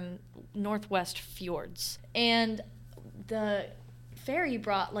northwest fjords. And the ferry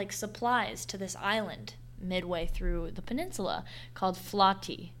brought like supplies to this island midway through the peninsula called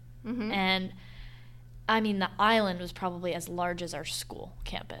Flati. Mm-hmm. And I mean, the island was probably as large as our school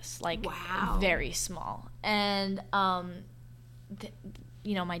campus, like wow. Very small. And, my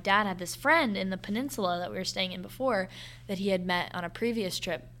dad had this friend in the peninsula that we were staying in before that he had met on a previous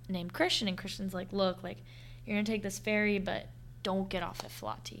trip named Christian. And Christian's like, look, like, you're going to take this ferry, but don't get off at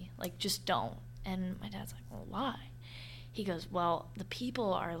Flotty. Like, just don't. And my dad's like, well, why? He goes, well, the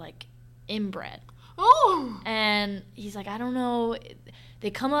people are, like, inbred. Oh! And he's like, I don't know.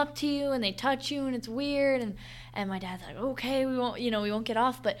 They come up to you and they touch you and it's weird. And my dad's like, okay, we won't get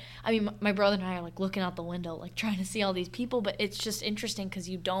off. But, I mean, my brother and I are, like, looking out the window, like, trying to see all these people. But it's just interesting because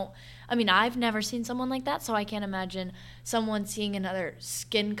I've never seen someone like that. So I can't imagine someone seeing another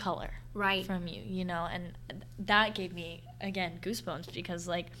skin color from you, you know. And that gave me, again, goosebumps because,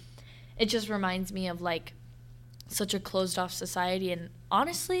 like, it just reminds me of, like, such a closed off society, and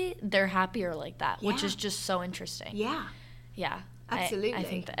honestly they're happier like that, which is just so interesting. Yeah, absolutely. I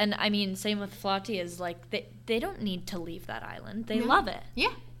think that, and I mean, same with Flotty, is like they don't need to leave that island, they love it,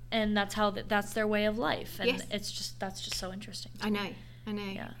 and that's their way of life, and that's just so interesting. I know.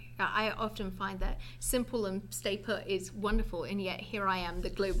 I often find that simple and stay put is wonderful, and yet here I am, the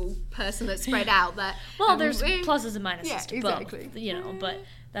global person that's spread out. That there's pluses and minuses to both, you know, but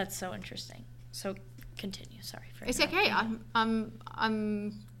that's so interesting. So continue. Sorry for it's okay.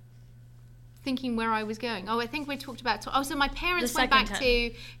 I'm thinking where I was going. I think we talked about. So my parents went back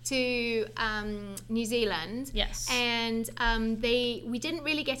to New Zealand. Yes. And we didn't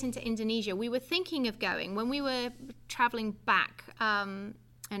really get into Indonesia. We were thinking of going when we were traveling back.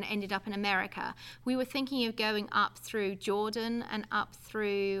 And ended up in America. We were thinking of going up through Jordan and up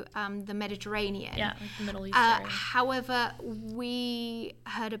through the Mediterranean. Yeah, like the Middle East area. However, we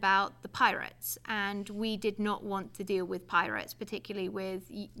heard about the pirates, and we did not want to deal with pirates, particularly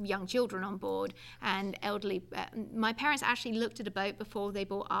with young children on board and elderly. My parents actually looked at a boat before they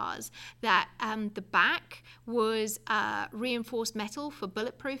bought ours that the back was reinforced metal for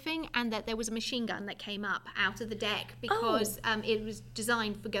bulletproofing, and that there was a machine gun that came up out of the deck because it was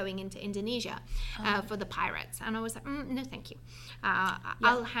designed for going into Indonesia for the pirates. And I was like, no thank you,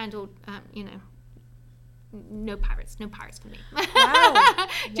 I'll handle no pirates for me.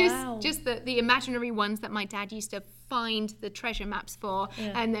 Just the imaginary ones that my dad used to find the treasure maps for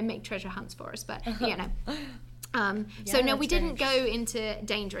and then make treasure hunts for us, but you know. So no, we didn't go into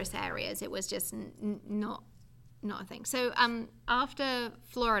dangerous areas. It was just not a thing. So after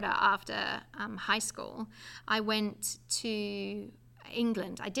Florida, after high school, I went to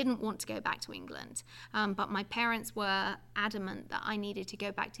England. I didn't want to go back to England, but my parents were adamant that I needed to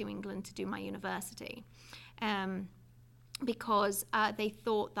go back to England to do my university, because they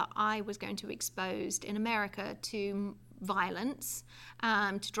thought that I was going to be exposed in America to violence,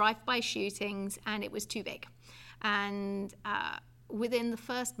 to drive-by shootings, and it was too big. And within the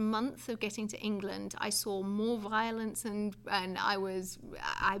first month of getting to England, I saw more violence and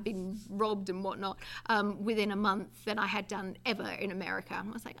I'd been robbed and whatnot within a month than I had done ever in America. I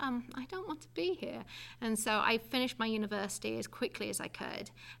was like, I don't want to be here. And so I finished my university as quickly as I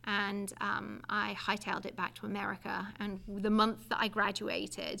could, and I hightailed it back to America. And the month that I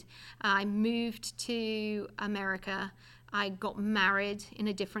graduated, I moved to America. I got married in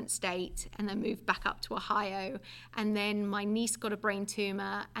a different state and then moved back up to Ohio. And then my niece got a brain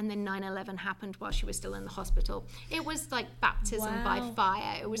tumor, and then 9/11 happened while she was still in the hospital. It was like baptism by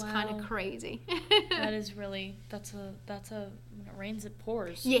fire. It was kind of crazy. That is really, that's a when it rains it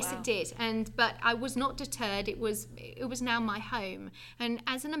pours. Yes, it did. But I was not deterred. It was now my home. And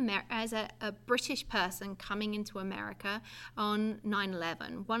as a British person coming into America on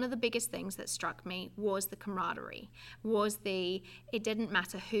 9/11, one of the biggest things that struck me was the camaraderie. It didn't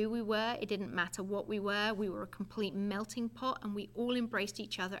matter who we were, it didn't matter what we were a complete melting pot, and we all embraced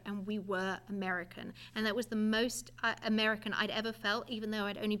each other, and we were American. And that was the most American I'd ever felt, even though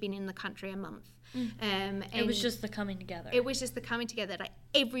I'd only been in the country a month. It was just the coming together. It was just the coming together. Like,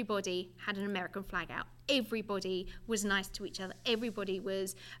 everybody had an American flag out. Everybody was nice to each other. Everybody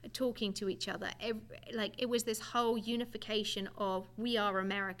was talking to each other. It was this whole unification of we are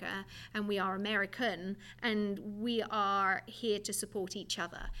America and we are American and we are here to support each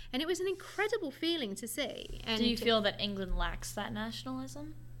other. And it was an incredible feeling to see. And do you feel that England lacks that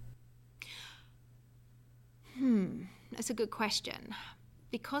nationalism? That's a good question.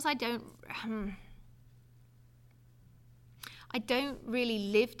 Because I don't really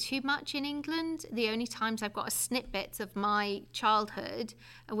live too much in England. The only times I've got snippets of my childhood,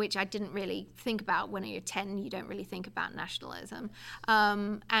 which I didn't really think about. When you're 10, you don't really think about nationalism.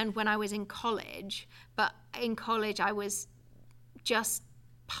 And when I was in college, but in college I was just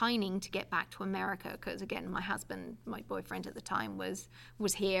pining to get back to America because, again, my boyfriend at the time was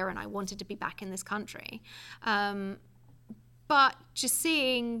here, and I wanted to be back in this country. But just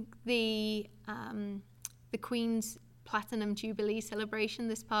seeing the Queen's Platinum Jubilee celebration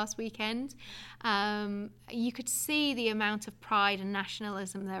this past weekend, you could see the amount of pride and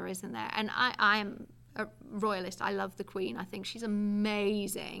nationalism there is in there. And I am a royalist. I love the Queen. I think she's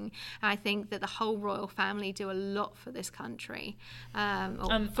amazing. And I think that the whole royal family do a lot for this country,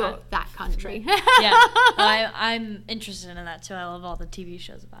 for that country. Yeah, I'm interested in that too. I love all the TV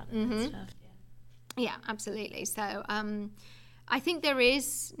shows about it and stuff. Yeah, absolutely. So I think there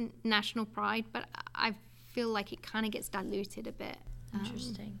is national pride, but I feel like it kind of gets diluted a bit.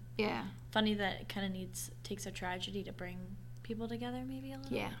 Interesting. Yeah. Funny that it kind of takes a tragedy to bring people together, maybe a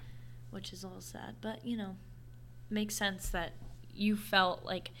little. Yeah. Which is a little sad, but makes sense that you felt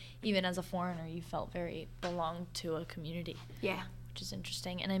like, even as a foreigner, you felt very belonged to a community. Yeah. Which is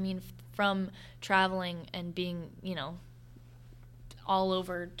interesting. And I mean, from traveling and being, all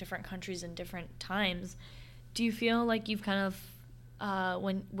over different countries and different times, do you feel like you've kind of,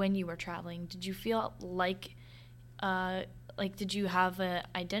 when you were traveling, did you feel like did you have an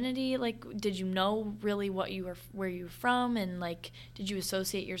identity? Like, did you know really where you were from, and like, did you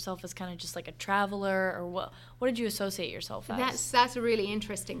associate yourself as kind of just like a traveler, or what did you associate yourself as? That's a really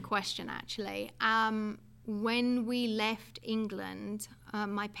interesting question, actually. When we left England,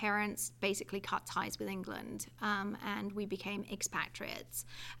 my parents basically cut ties with England, and we became expatriates.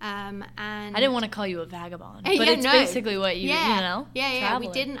 And I didn't want to call you a vagabond, but it's basically what you Yeah. traveling.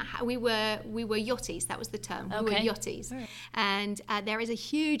 We didn't. We were Yachtys. That was the term. We were Yachtys, right. And there is a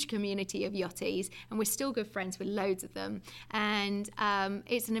huge community of Yachtys, and we're still good friends with loads of them. And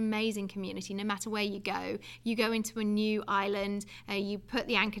it's an amazing community. No matter where you go into a new island, you put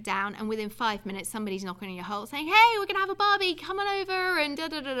the anchor down, and within 5 minutes, somebody's knocking on your hole saying, "Hey, we're gonna have a barbie. Come on over." And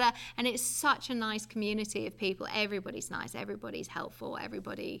and it's such a nice community of people. Everybody's nice, everybody's helpful,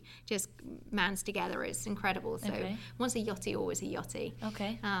 everybody just mans together. It's incredible. So once a yachty, always a yachty.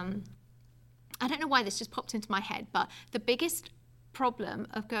 Okay. I don't know why this just popped into my head, but the biggest problem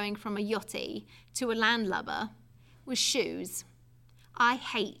of going from a yachty to a landlubber was shoes. I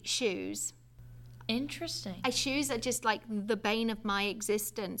hate shoes. Interesting. Shoes are just like the bane of my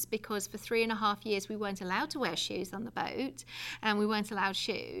existence, because for 3.5 years we weren't allowed to wear shoes on the boat, and we weren't allowed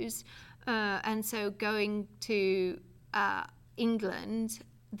shoes. And so going to England,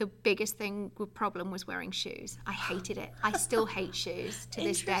 the biggest problem was wearing shoes. I hated it. I still hate shoes to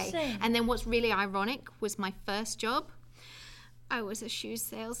this day. And then what's really ironic was my first job, I was a shoes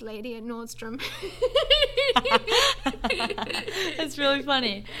sales lady at Nordstrom. It's really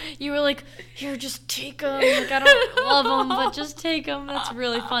funny. You were like, "Here, just take them. Like, I don't love them, but just take them." That's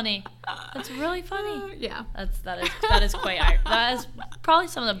really funny. That's really funny. Yeah. That is probably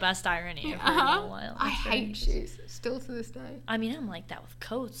some of the best irony I've heard in a while. I hate shoes, still to this day. I mean, I'm like that with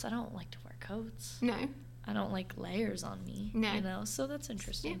coats. I don't like to wear coats. No. I don't like layers on me. No. So that's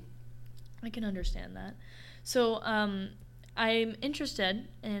interesting. Yeah. I can understand that. So, I'm interested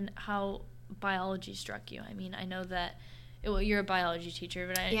in how biology struck you. I mean, I know that you're a biology teacher,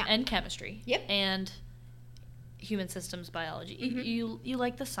 but and chemistry. Yep. And human systems biology. Mm-hmm. You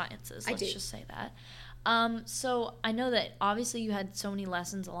like the sciences. Let's just say that. So I know that obviously you had so many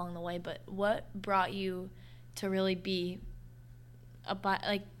lessons along the way, but what brought you to really be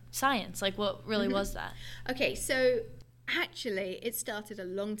science? Like, what really was that? Okay, so actually, it started a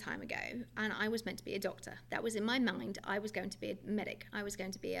long time ago, and I was meant to be a doctor. That was in my mind. I was going to be a medic. I was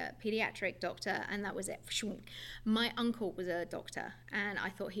going to be a pediatric doctor, and that was it. My uncle was a doctor, and I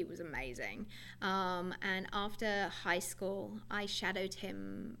thought he was amazing. And after high school, I shadowed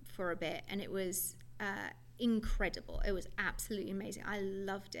him for a bit, and it was incredible. It was absolutely amazing. I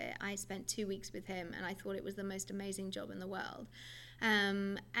loved it. I spent 2 weeks with him, and I thought it was the most amazing job in the world.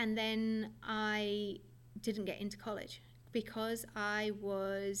 And then I didn't get into college, because I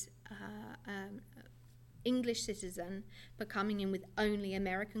was English citizen, but coming in with only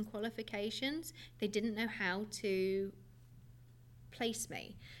American qualifications. They didn't know how to place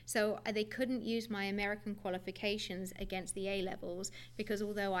me. So they couldn't use my American qualifications against the A-levels, because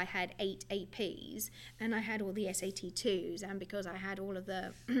although I had 8 APs and I had all the SAT2s, and because I had all of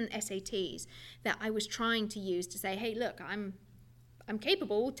the SATs that I was trying to use to say, hey, look, I'm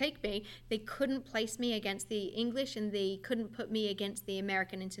capable, take me. They couldn't place me against the English, and they couldn't put me against the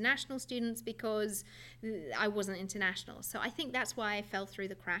American international students because I wasn't international. So I think that's why I fell through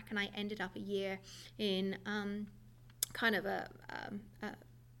the crack, and I ended up a year in kind of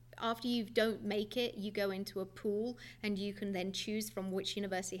after you don't make it, you go into a pool, and you can then choose from which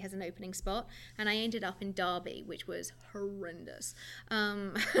university has an opening spot. And I ended up in Derby, which was horrendous.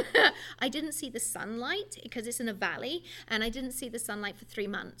 I didn't see the sunlight because it's in a valley, and I didn't see the sunlight for 3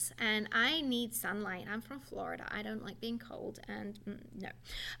 months. And I need sunlight. I'm from Florida. I don't like being cold, and no.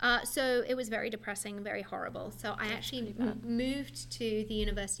 So it was very depressing, very horrible. So I actually moved to the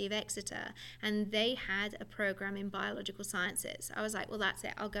University of Exeter, and they had a program in biological sciences. I was like, well, that's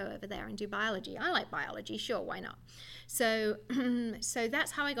it. I'll go over there and do biology. I like biology, sure, why not? So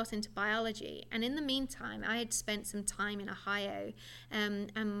that's how I got into biology. And in the meantime, I had spent some time in Ohio,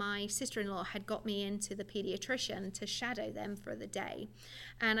 and my sister-in-law had got me into the pediatrician to shadow them for the day.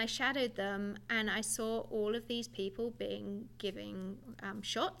 And I shadowed them, and I saw all of these people giving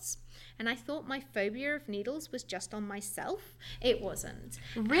shots. And I thought my phobia of needles was just on myself. It wasn't.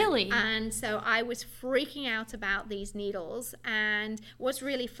 Really? And so I was freaking out about these needles. And what's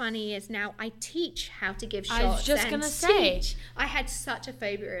really funny is now I teach how to give shots. I was just going to say. I had such a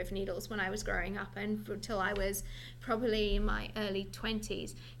phobia of needles when I was growing up, and until I was probably in my early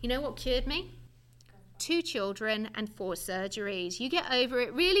 20s. You know what cured me? 2 children and 4 surgeries. You get over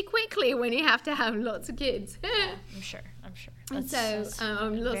it really quickly when you have to have lots of kids. Yeah, I'm sure. And so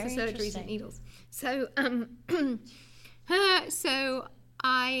lots of surgeries and needles. So so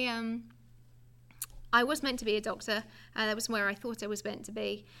I was meant to be a doctor. That was where I thought I was meant to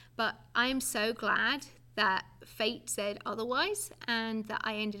be. But I am so glad that fate said otherwise, and that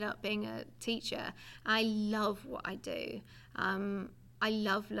I ended up being a teacher. I love what I do. I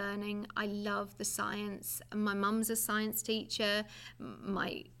love learning. I love the science. My mum's a science teacher.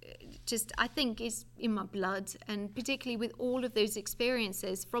 I think is in my blood, and particularly with all of those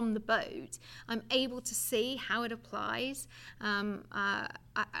experiences from the boat, I'm able to see how it applies. I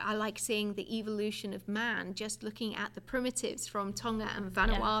like seeing the evolution of man, just looking at the primitives from Tonga and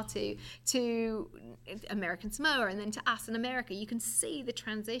Vanuatu to American Samoa, and then to us in America. You can see the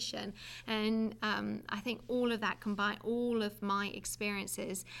transition, and I think all of that combined, all of my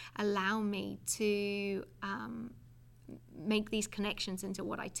experiences allow me to make these connections into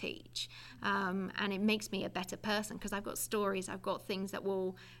what I teach, and it makes me a better person, because I've got stories, I've got things that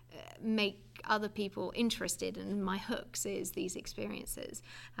will make other people interested, and my hooks is these experiences,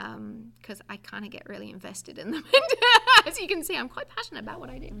 because I kind of get really invested in them. As you can see, I'm quite passionate about what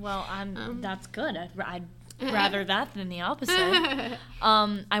I do. Well, that's good. I'd rather that than the opposite.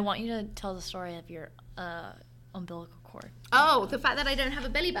 I want you to tell the story of your umbilical cord. Oh, the fact that I don't have a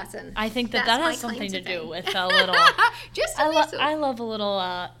belly button. I think that has something to do with a little. Just a little. I love a little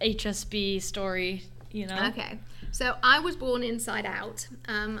HSB story, you know. Okay, so I was born inside out.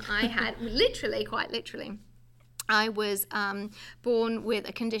 I had quite literally. I was born with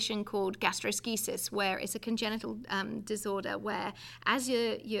a condition called gastroschisis, where it's a congenital disorder where as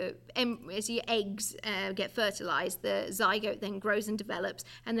your eggs get fertilized, the zygote then grows and develops,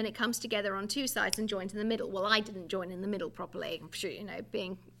 and then it comes together on 2 sides and joins in the middle. Well, I didn't join in the middle properly, I'm sure,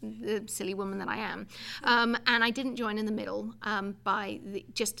 being the silly woman that I am. And I didn't join in the middle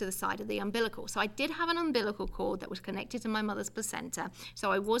just to the side of the umbilical. So I did have an umbilical cord that was connected to my mother's placenta.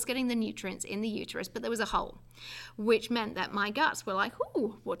 So I was getting the nutrients in the uterus, but there was a hole, which meant that my guts were like,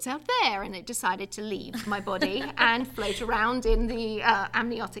 ooh, what's out there? And it decided to leave my body and float around in the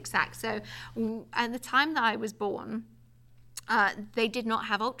amniotic sac. So at the time that I was born, they did not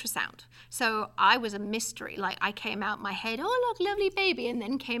have ultrasound. So I was a mystery. Like, I came out my head, oh, look, lovely baby, and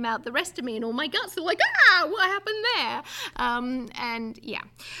then came out the rest of me, and all my guts were like, what happened there?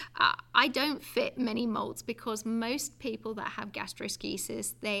 I don't fit many molds, because most people that have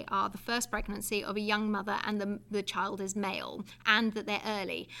gastroschisis, they are the first pregnancy of a young mother, and the child is male, and that they're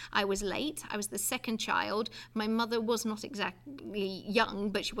early. I was late. I was the second child. My mother was not exactly young,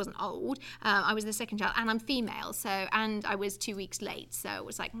 but she wasn't old. I was the second child, and I'm female, and I was 2 weeks late, so it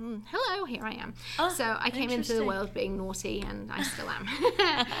was like, hello, here I am. So I came into the world being naughty, and I still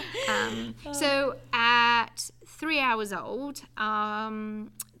am. So at 3 hours old,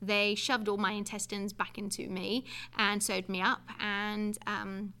 they shoved all my intestines back into me and sewed me up, and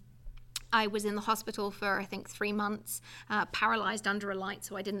I was in the hospital for, I think, 3 months, paralyzed under a light,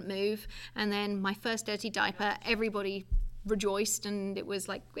 so I didn't move. And then my first dirty diaper, everybody rejoiced, and it was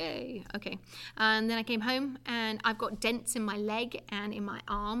like, yay, okay. And then I came home, and I've got dents in my leg and in my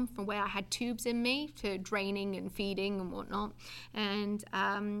arm from where I had tubes in me for draining and feeding and whatnot. And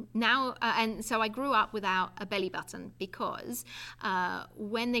and so I grew up without a belly button, because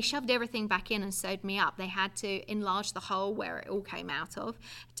when they shoved everything back in and sewed me up, they had to enlarge the hole where it all came out of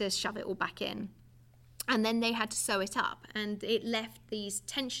to shove it all back in. And then they had to sew it up, and it left these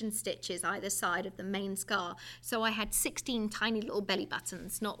tension stitches either side of the main scar. So I had 16 tiny little belly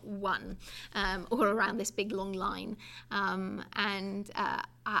buttons, not one, all around this big long line.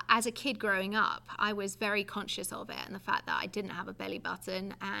 as a kid growing up, I was very conscious of it and the fact that I didn't have a belly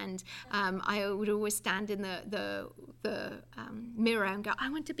button, and I would always stand in the mirror and go, I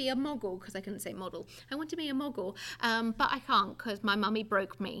want to be a mogul, because I couldn't say model. I want to be a mogul, but I can't because my mummy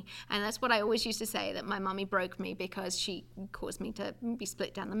broke me. And that's what I always used to say, that my mummy broke me because she caused me to be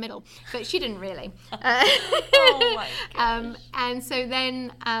split down the middle. But she didn't really. Oh my gosh. And so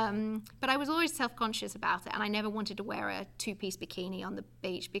then, but I was always self-conscious about it, and I never wanted to wear a two-piece bikini on the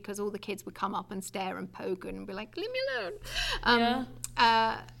beach because all the kids would come up and stare and poke and be like, leave me alone.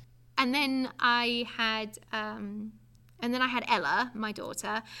 And then I had Ella, my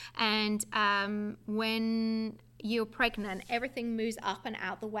daughter, and when you're pregnant, everything moves up and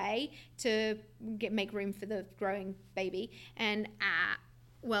out the way to make room for the growing baby. And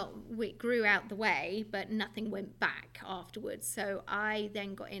it grew out the way, but nothing went back afterwards. So I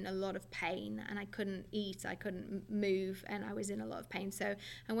then got in a lot of pain, and I couldn't eat, I couldn't move, and I was in a lot of pain. So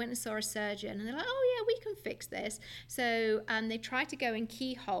I went and saw a surgeon, and they're like, oh yeah, we can fix this. So they tried to go in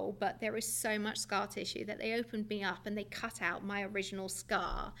keyhole, but there was so much scar tissue that they opened me up and they cut out my original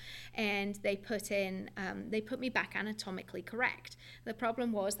scar, and they put me back anatomically correct. The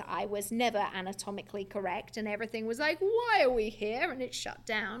problem was that I was never anatomically correct, and everything was like, why are we here? And it shut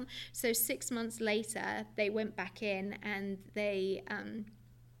down. So 6 months later, they went back in, and he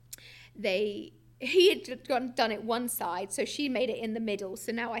had done it one side, so she made it in the middle.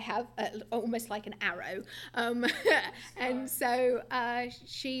 So now I have almost like an arrow. And so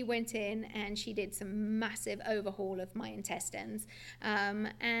she went in and she did some massive overhaul of my intestines. So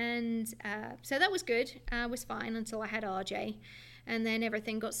that was good. I was fine until I had RJ. And then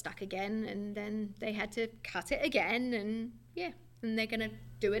everything got stuck again, and then they had to cut it again, and yeah. And they're going to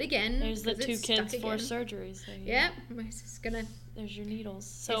do it again. There's the 2 kids, 4 surgeries. So it's gonna. There's your needles.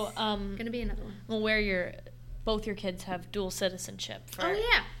 So going to be another one. Well, both your kids have dual citizenship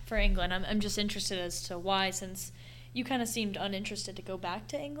for England. I'm just interested as to why, since you kind of seemed uninterested to go back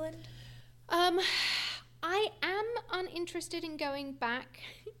to England. I am uninterested in going back,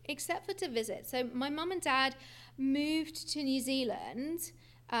 except for to visit. So my mum and dad moved to New Zealand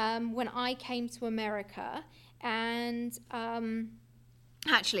when I came to America. And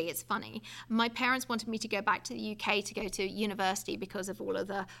actually, it's funny. My parents wanted me to go back to the UK to go to university because of all of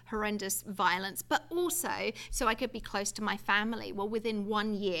the horrendous violence, but also so I could be close to my family. Well, within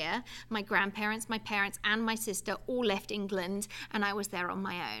 1 year, my grandparents, my parents, and my sister all left England, and I was there on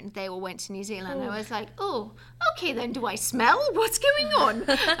my own. They all went to New Zealand. I was like, oh, okay, then do I smell? What's going on?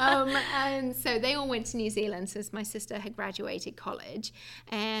 And so they all went to New Zealand since my sister had graduated college,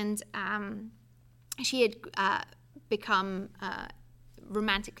 and she had become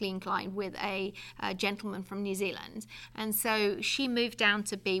romantically inclined with a gentleman from New Zealand. And so she moved down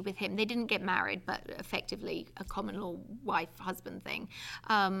to be with him. They didn't get married, but effectively a common law wife-husband thing.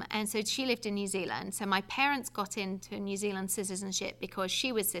 And so she lived in New Zealand. So my parents got into New Zealand citizenship because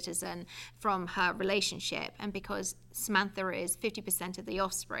she was citizen from her relationship, and because Samantha is 50% of the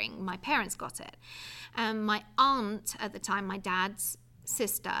offspring, my parents got it. My aunt at the time, my dad's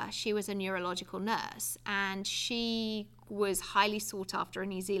sister, she was a neurological nurse, and she was highly sought after in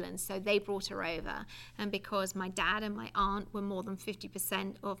New Zealand, so they brought her over. And because my dad and my aunt were more than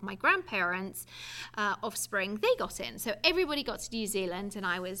 50% of my grandparents' offspring, they got in. So everybody got to New Zealand, and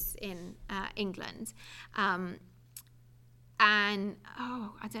I was in England. And I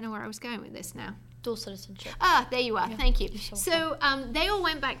don't know where I was going with this now. Dual citizenship. There you are. Yeah. Thank you. So they all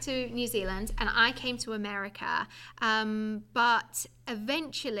went back to New Zealand, and I came to America. But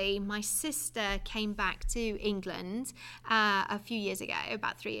eventually, my sister came back to England a few years ago,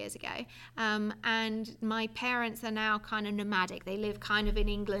 about 3 years ago. And my parents are now kind of nomadic. They live kind of in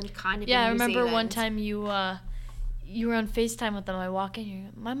England, kind of in New Zealand. Yeah, I remember one time you were on FaceTime with them. I walk in, you're,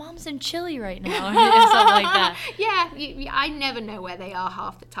 my mom's in Chile right now, and something like that. Yeah, I never know where they are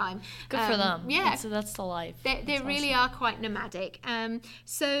half the time. Good for them. Yeah. That's the life. They really are quite nomadic.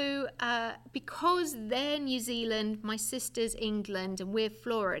 So because they're New Zealand, my sister's England, and we're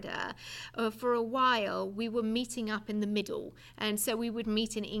Florida, for a while we were meeting up in the middle. And so we would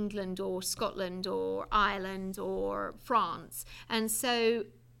meet in England or Scotland or Ireland or France. And so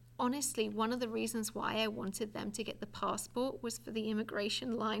honestly, one of the reasons why I wanted them to get the passport was for the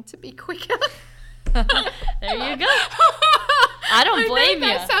immigration line to be quicker. There you go. I don't blame you.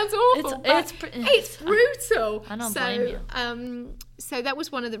 That sounds awful. It's brutal. I don't blame you. so that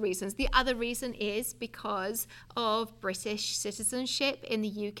was one of the reasons. The other reason is because of British citizenship. In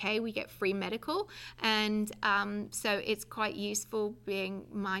the UK, we get free medical, and so it's quite useful. Being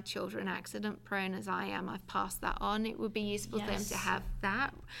my children accident prone as I am, I've passed that on. It would be useful for them to have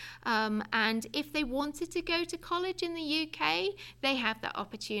that. And if they wanted to go to college in the UK, they have that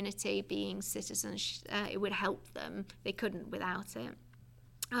opportunity. Being citizens, it would help them. They couldn't without it.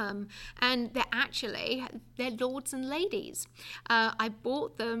 And they're lords and ladies. I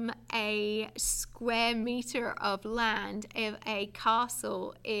bought them a square metre of land of a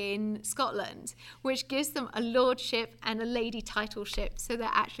castle in Scotland, which gives them a lordship and a lady titleship. So they're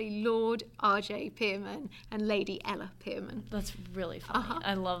actually Lord R.J. Pearman and Lady Ella Pearman. That's really funny.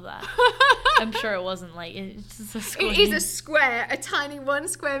 I love that. I'm sure it wasn't like, it's just a square. It is a square, a tiny 1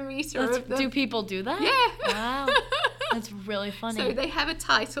 square metre of them. Do people do that? Yeah. Wow. That's really funny. So they have a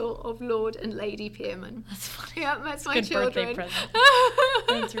title of Lord and Lady Pearman. That's funny. Yeah, that's my good children. Birthday present.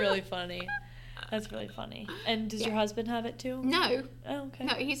 That's really funny. That's really funny. And does your husband have it too? No. Oh, okay.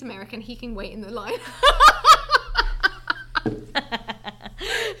 No, he's American. He can wait in the line.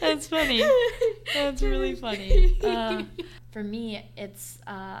 That's funny. That's really funny. For me, it's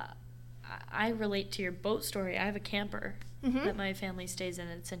I relate to your boat story. I have a camper that my family stays in.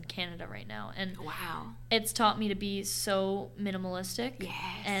 It's in Canada right now, and wow, it's taught me to be so minimalistic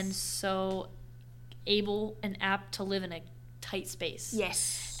and so able and apt to live in a tight space.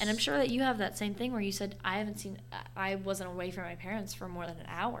 Yes. And I'm sure that you have that same thing where you said, I wasn't away from my parents for more than an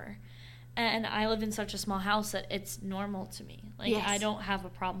hour. And I live in such a small house that it's normal to me. Like, I don't have a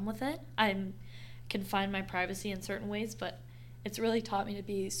problem with it. I can find my privacy in certain ways, but it's really taught me to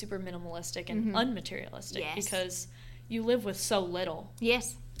be super minimalistic and unmaterialistic because you live with so little.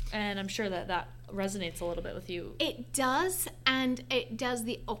 Yes. And I'm sure that resonates a little bit with you. It does, and it does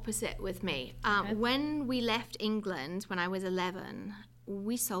the opposite with me. When we left England, when I was 11,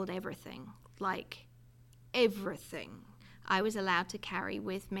 we sold everything. Like, everything. I was allowed to carry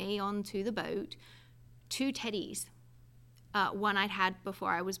with me onto the boat 2 teddies. One I'd had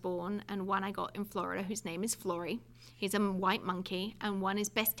before I was born, and one I got in Florida, whose name is Flory. He's a white monkey, and one is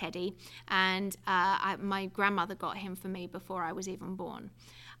Best Teddy, and my grandmother got him for me before I was even born.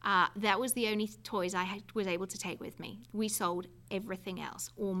 That was the only toys I was able to take with me. We sold everything else,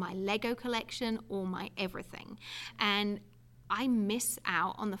 all my Lego collection, all my everything. And I miss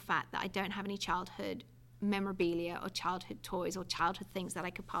out on the fact that I don't have any childhood memorabilia or childhood toys or childhood things that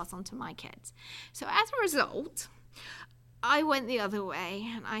I could pass on to my kids. So as a result, I went the other way,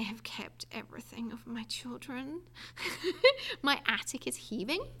 and I have kept everything of my children. My attic is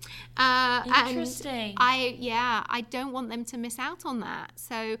heaving. Interesting. And I don't want them to miss out on that.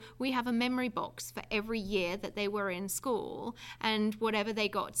 So we have a memory box for every year that they were in school, and whatever they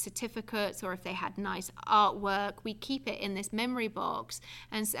got, certificates, or if they had nice artwork, we keep it in this memory box.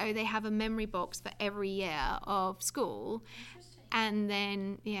 And so they have a memory box for every year of school. And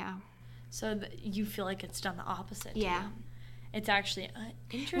then, So you feel like it's done the opposite. Yeah. It's actually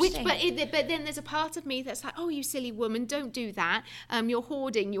interesting. But then there's a part of me that's like, oh, you silly woman, don't do that. You're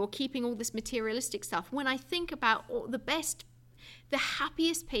hoarding, you're keeping all this materialistic stuff. When I think about the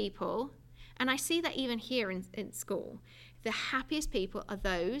happiest people, and I see that even here in school, the happiest people are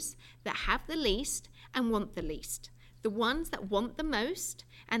those that have the least and want the least. The ones that want the most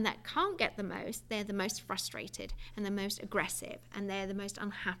and that can't get the most, they're the most frustrated and the most aggressive, and they're the most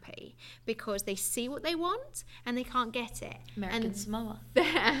unhappy because they see what they want and they can't get it. American Samoa.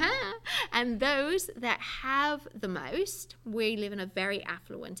 And those that have the most, we live in a very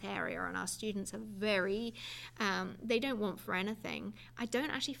affluent area, and our students are very, they don't want for anything. I don't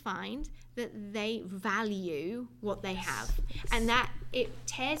actually find that they value what they have. And that, it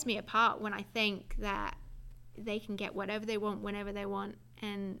tears me apart when I think that they can get whatever they want whenever they want,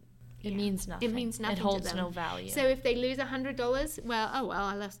 and it means nothing. It means nothing. It holds to them. no value. So if they lose $100, I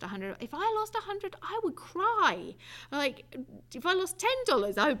lost $100. If I lost $100, I would cry. Like, if I lost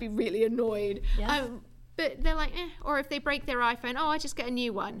 $10, I would be really annoyed. Yeah. But they're like, or if they break their iPhone, I just get a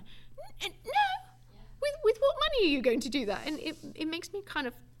new one. No. With what money are you going to do that? And it makes me kind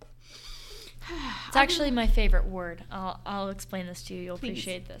of. It's actually my favorite word. I'll explain this to you. You'll Please.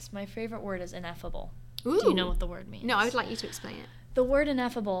 appreciate this. My favorite word is ineffable. Ooh. Do you know what the word means? No, I would like you to explain it. The word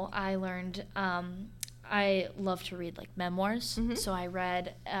ineffable, I learned, I love to read, like, memoirs. Mm-hmm. So I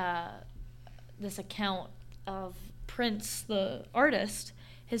read this account of Prince, the artist.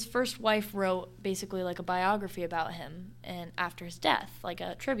 His first wife wrote basically like a biography about him and after his death, like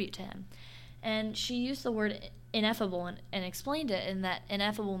a tribute to him. And she used the word ineffable and explained it, in that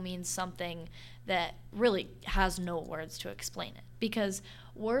ineffable means something that really has no words to explain it. Because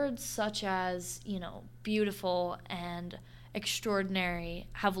words such as, beautiful and extraordinary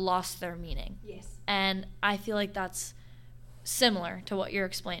have lost their meaning. Yes. And I feel like that's similar to what you're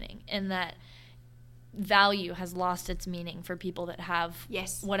explaining, in that value has lost its meaning for people that have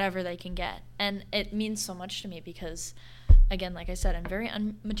whatever they can get. And it means so much to me because, again, like I said, I'm very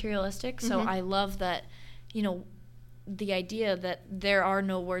unmaterialistic. So I love that, you know, the idea that there are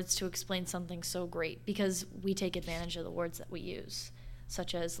no words to explain something so great, because we take advantage of the words that we use,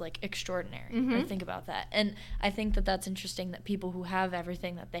 such as like extraordinary. Or think about that. And I think that that's interesting, that people who have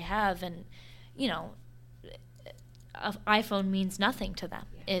everything that they have, and, you know, an iPhone means nothing to them.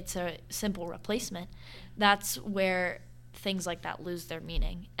 Yeah. It's a simple replacement. That's where things like that lose their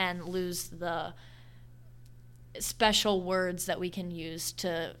meaning and lose the special words that we can use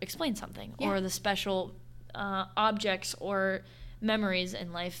to explain something, or the special objects or memories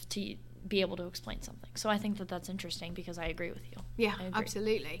in life to be able to explain something. So I think that that's interesting, because I agree with you. Yeah,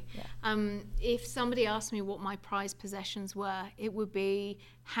 absolutely. Yeah. If somebody asked me what my prized possessions were, it would be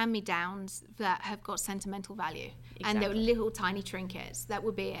hand-me-downs that have got sentimental value. Exactly. And they're little tiny trinkets. That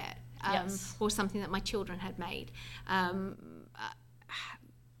would be it. Or something that my children had made.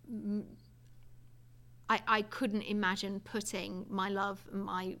 I couldn't imagine putting my love,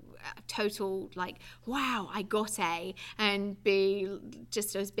 my total, like, wow, I got A, and be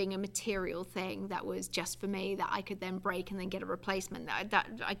just as being a material thing that was just for me, that I could then break and then get a replacement.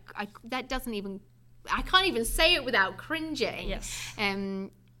 That doesn't even, I can't even say it without cringing. Yes.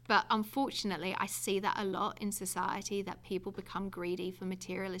 But unfortunately, I see that a lot in society, that people become greedy for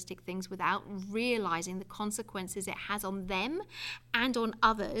materialistic things without realizing the consequences it has on them and on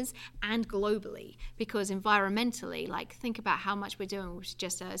others and globally. Because environmentally, like, think about how much we're doing with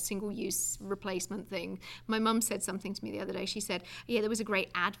just a single-use replacement thing. My mum said something to me the other day. She said, yeah, there was a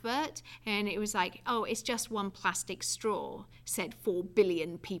great advert, and it was like, oh, it's just one plastic straw, said 4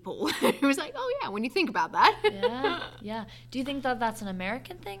 billion people. It was like, oh yeah, when you think about that. Yeah. Do you think that that's an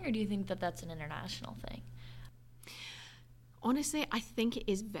American thing, or do you think that that's an international thing? Honestly, I think it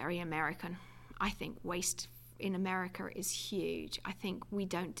is very American. I think waste in America is huge. I think we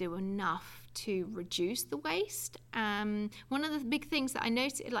don't do enough to reduce the waste. One of the big things that I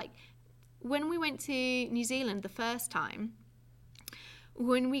noticed, like when we went to New Zealand the first time,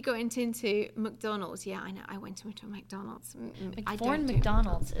 when we got into McDonald's, I know, I went into a McDonald's. Foreign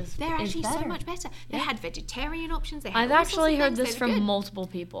McDonald's they're actually better. So much better. They had vegetarian options. I've actually heard this from multiple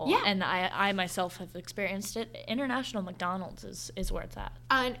people, and I myself have experienced it. International McDonald's is where it's at.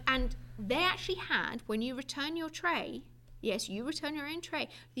 And they actually had, when you return your tray, yes, you return your own tray,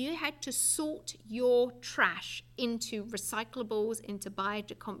 you had to sort your trash into recyclables, into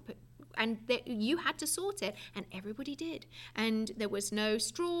biodegradable, and you had to sort it, and everybody did. And there was no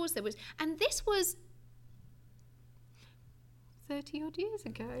straws, and this was 30 odd years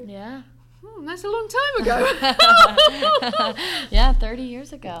ago. Yeah. That's a long time ago. Yeah, 30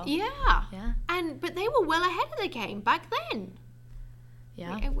 years ago. Yeah. But they were well ahead of the game back then.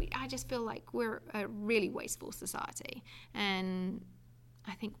 Yeah. I just feel like we're a really wasteful society, and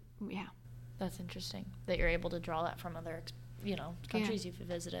I think, that's interesting that you're able to draw that from other countries you've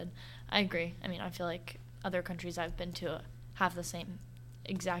visited. I agree. I mean, I feel like other countries I've been to have the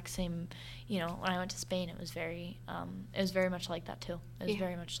exact same, when I went to Spain, it was very much like that too. It was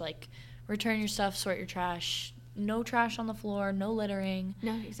very much like, return your stuff, sort your trash, no trash on the floor, no littering.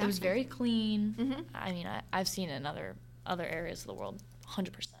 No, exactly. It was very clean. Mm-hmm. I mean, I've seen it in other areas of the world,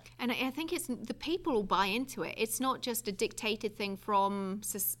 100%. And I think it's the people will buy into it. It's not just a dictated thing from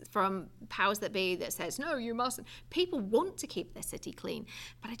powers that be that says, no, you mustn't. People want to keep their city clean.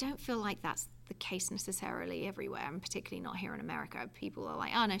 But I don't feel like that's the case necessarily everywhere, and particularly not here in America. People are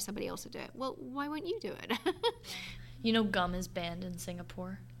like, oh, no, somebody else will do it. Well, why won't you do it? Gum is banned in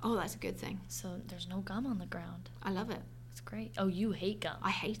Singapore. Oh, that's a good thing. So there's no gum on the ground. I love it. It's great. Oh, you hate gum. I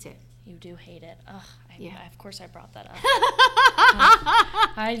hate it. You do hate it. Ugh. Of course I brought that up.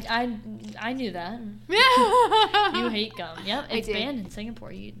 I knew that. You hate gum. Yep, it's banned in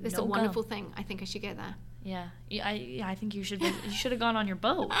Singapore. It's a wonderful thing. I think I should get there. Yeah, I think you should. You should have gone on your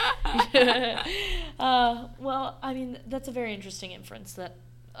boat. Well, I mean, that's a very interesting inference that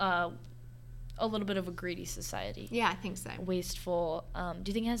a little bit of a greedy society. Yeah, I think so. Wasteful. Do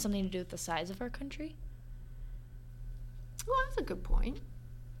you think it has something to do with the size of our country? Well, that's a good point.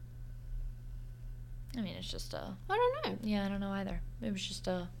 I mean, it's just I don't know. Yeah, I don't know either. It was just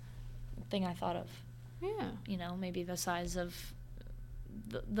a thing I thought of. Yeah. Maybe the size of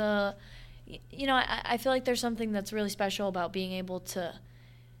the I feel like there's something that's really special about being able to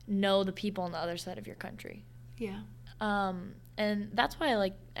know the people on the other side of your country. Yeah. And that's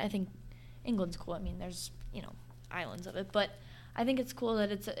why I think England's cool. I mean, there's, islands of it, but I think it's cool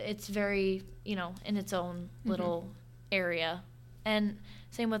that it's very, in its own little area. And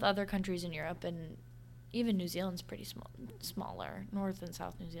same with other countries in Europe, and even New Zealand's pretty smaller, North and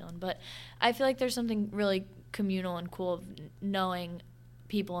South New Zealand. But I feel like there's something really communal and cool of knowing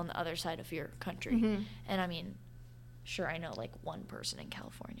people on the other side of your country. Mm-hmm. And I mean, sure, I know like one person in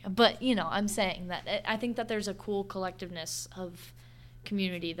California, but you know, I'm saying that I think that there's a cool collectiveness of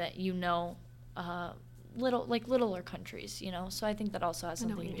community that, you know, littler countries, you know. So I think that also has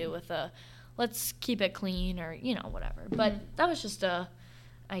something to do with let's keep it clean, or, you know, whatever. Mm-hmm. But that was just a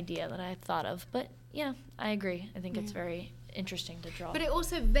idea that I thought of. But yeah, I agree. I think it's very interesting to draw. But it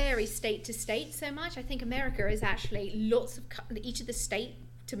also varies state to state so much. I think America is actually lots of each of the state,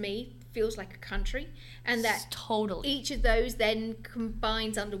 to me, feels like a country, and that totally each of those then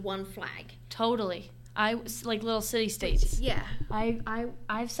combines under one flag. Totally. Like little city states. Yeah.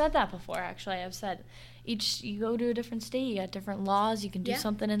 I've said that before, actually. I've said you go to a different state, you got different laws, you can do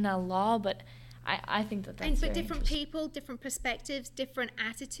something in that law, but I think that's but different people, different perspectives, different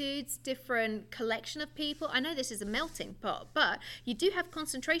attitudes, different collection of people. I know this is a melting pot, but you do have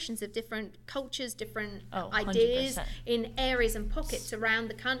concentrations of different cultures, different ideas 100%. In areas and pockets around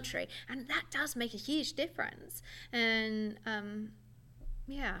the country, and that does make a huge difference. And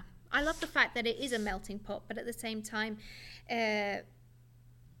I love the fact that it is a melting pot, but at the same time,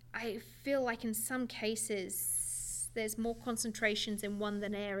 I feel like in some cases there's more concentrations in one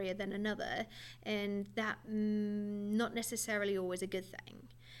area than another, and that not necessarily always a good thing,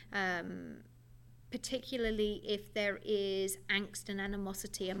 particularly if there is angst and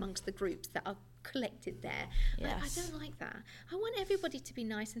animosity amongst the groups that are collected there. Yes. I don't like that. I want everybody to be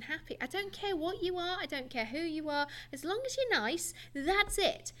nice and happy. I don't care what you are, I don't care who you are, as long as you're nice, that's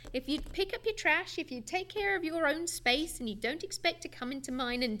it. If you pick up your trash, if you take care of your own space and you don't expect to come into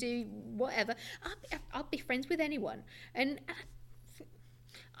mine and do whatever, I'll be friends with anyone. And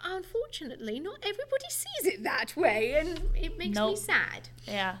unfortunately, not everybody sees it that way, and it makes me sad.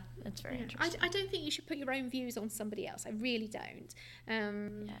 Yeah, that's very interesting. I don't think you should put your own views on somebody else. I really don't.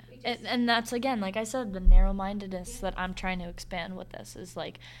 And that's, again, like I said, the narrow-mindedness that I'm trying to expand with this is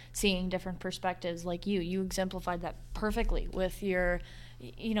like seeing different perspectives. Like you exemplified that perfectly with your,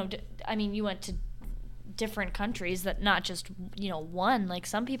 you know, I mean, you went to different countries, that not just, you know, one, like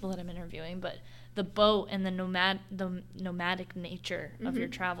some people that I'm interviewing, but the boat and the nomadic nature of your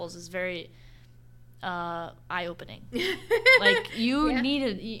travels is very eye-opening. Like you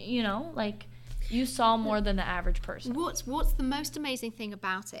needed, you know, like you saw more than the average person. What's the most amazing thing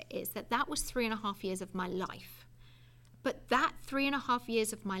about it is that was 3.5 years of my life, but that 3.5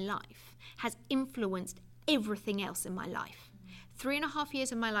 years of my life has influenced everything else in my life. 3.5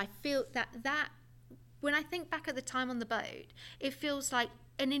 years of my life feel that when I think back at the time on the boat, it feels like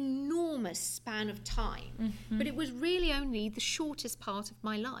an enormous span of time, but it was really only the shortest part of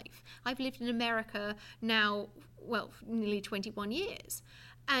my life. I've lived in America now, nearly 21 years,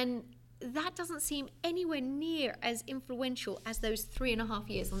 and that doesn't seem anywhere near as influential as those 3.5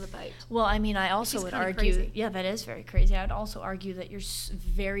 years on the boat. Well, I mean, I also would argue, crazy. That is very crazy. I'd also argue that you're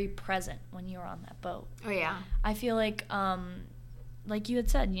very present when you're on that boat. Oh yeah. I feel like you had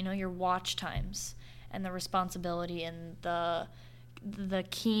said, you know, your watch times and the responsibility and the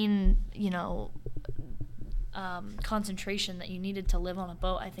keen, you know, concentration that you needed to live on a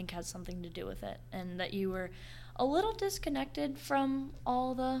boat, I think has something to do with it. And that you were a little disconnected from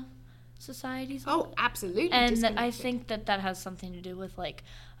all the societies. Oh, absolutely. And I think that has something to do with like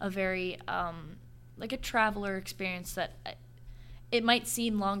a very, like a traveler experience that it might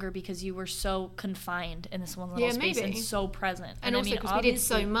seem longer because you were so confined in this one little space and so present. And also because we did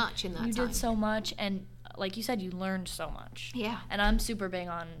so much in that time. You did so much, and like you said, you learned so much. Yeah. And I'm super big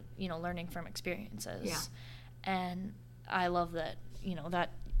on, you know, learning from experiences. Yeah. And I love that, you know,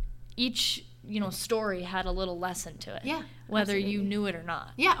 that each, you know, story had a little lesson to it. Yeah. Whether you knew it or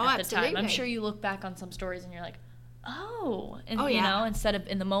not. Yeah, at the absolutely. time. I'm sure you look back on some stories and you're like, you know, instead of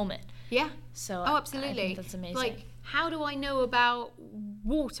in the moment. Yeah. So absolutely. I think that's amazing. Like, how do I know about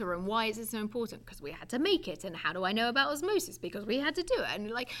water and why is it so important? Because we had to make it. And how do I know about osmosis? Because we had to do it. And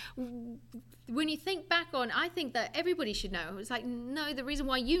like, when you think back on, I think that everybody should know. It's like, no, the reason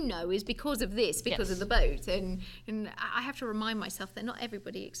why you know is because of this, because of the boat. And I have to remind myself that not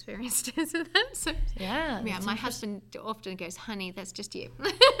everybody experienced it. So my husband often goes, honey, that's just you.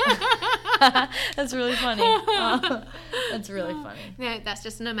 That's really funny. That's really funny. No, that's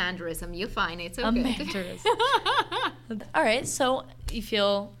just an mannerism. You're fine. It's all good. Mannerism. All right. So you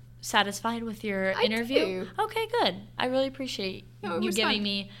feel satisfied with your interview? Do. Okay, good. I really appreciate you giving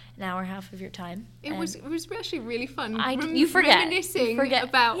me an hour and a half of your time. It was actually really fun. You forget reminiscing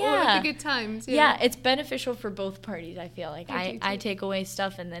about all of the good times. Yeah, it's beneficial for both parties. I feel like I take away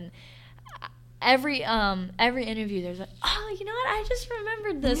stuff, and then every interview there's like, oh, you know what, I just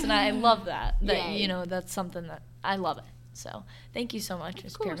remembered this, and I love that you know, that's something that I love it. So thank you so much,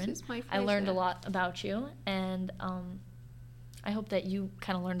 Ms. Pierman. It's my pleasure. I learned a lot about you, and I hope that you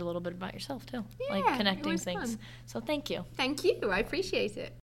kind of learned a little bit about yourself too, like connecting things. Fun. So thank you. Thank you. I appreciate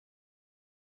it.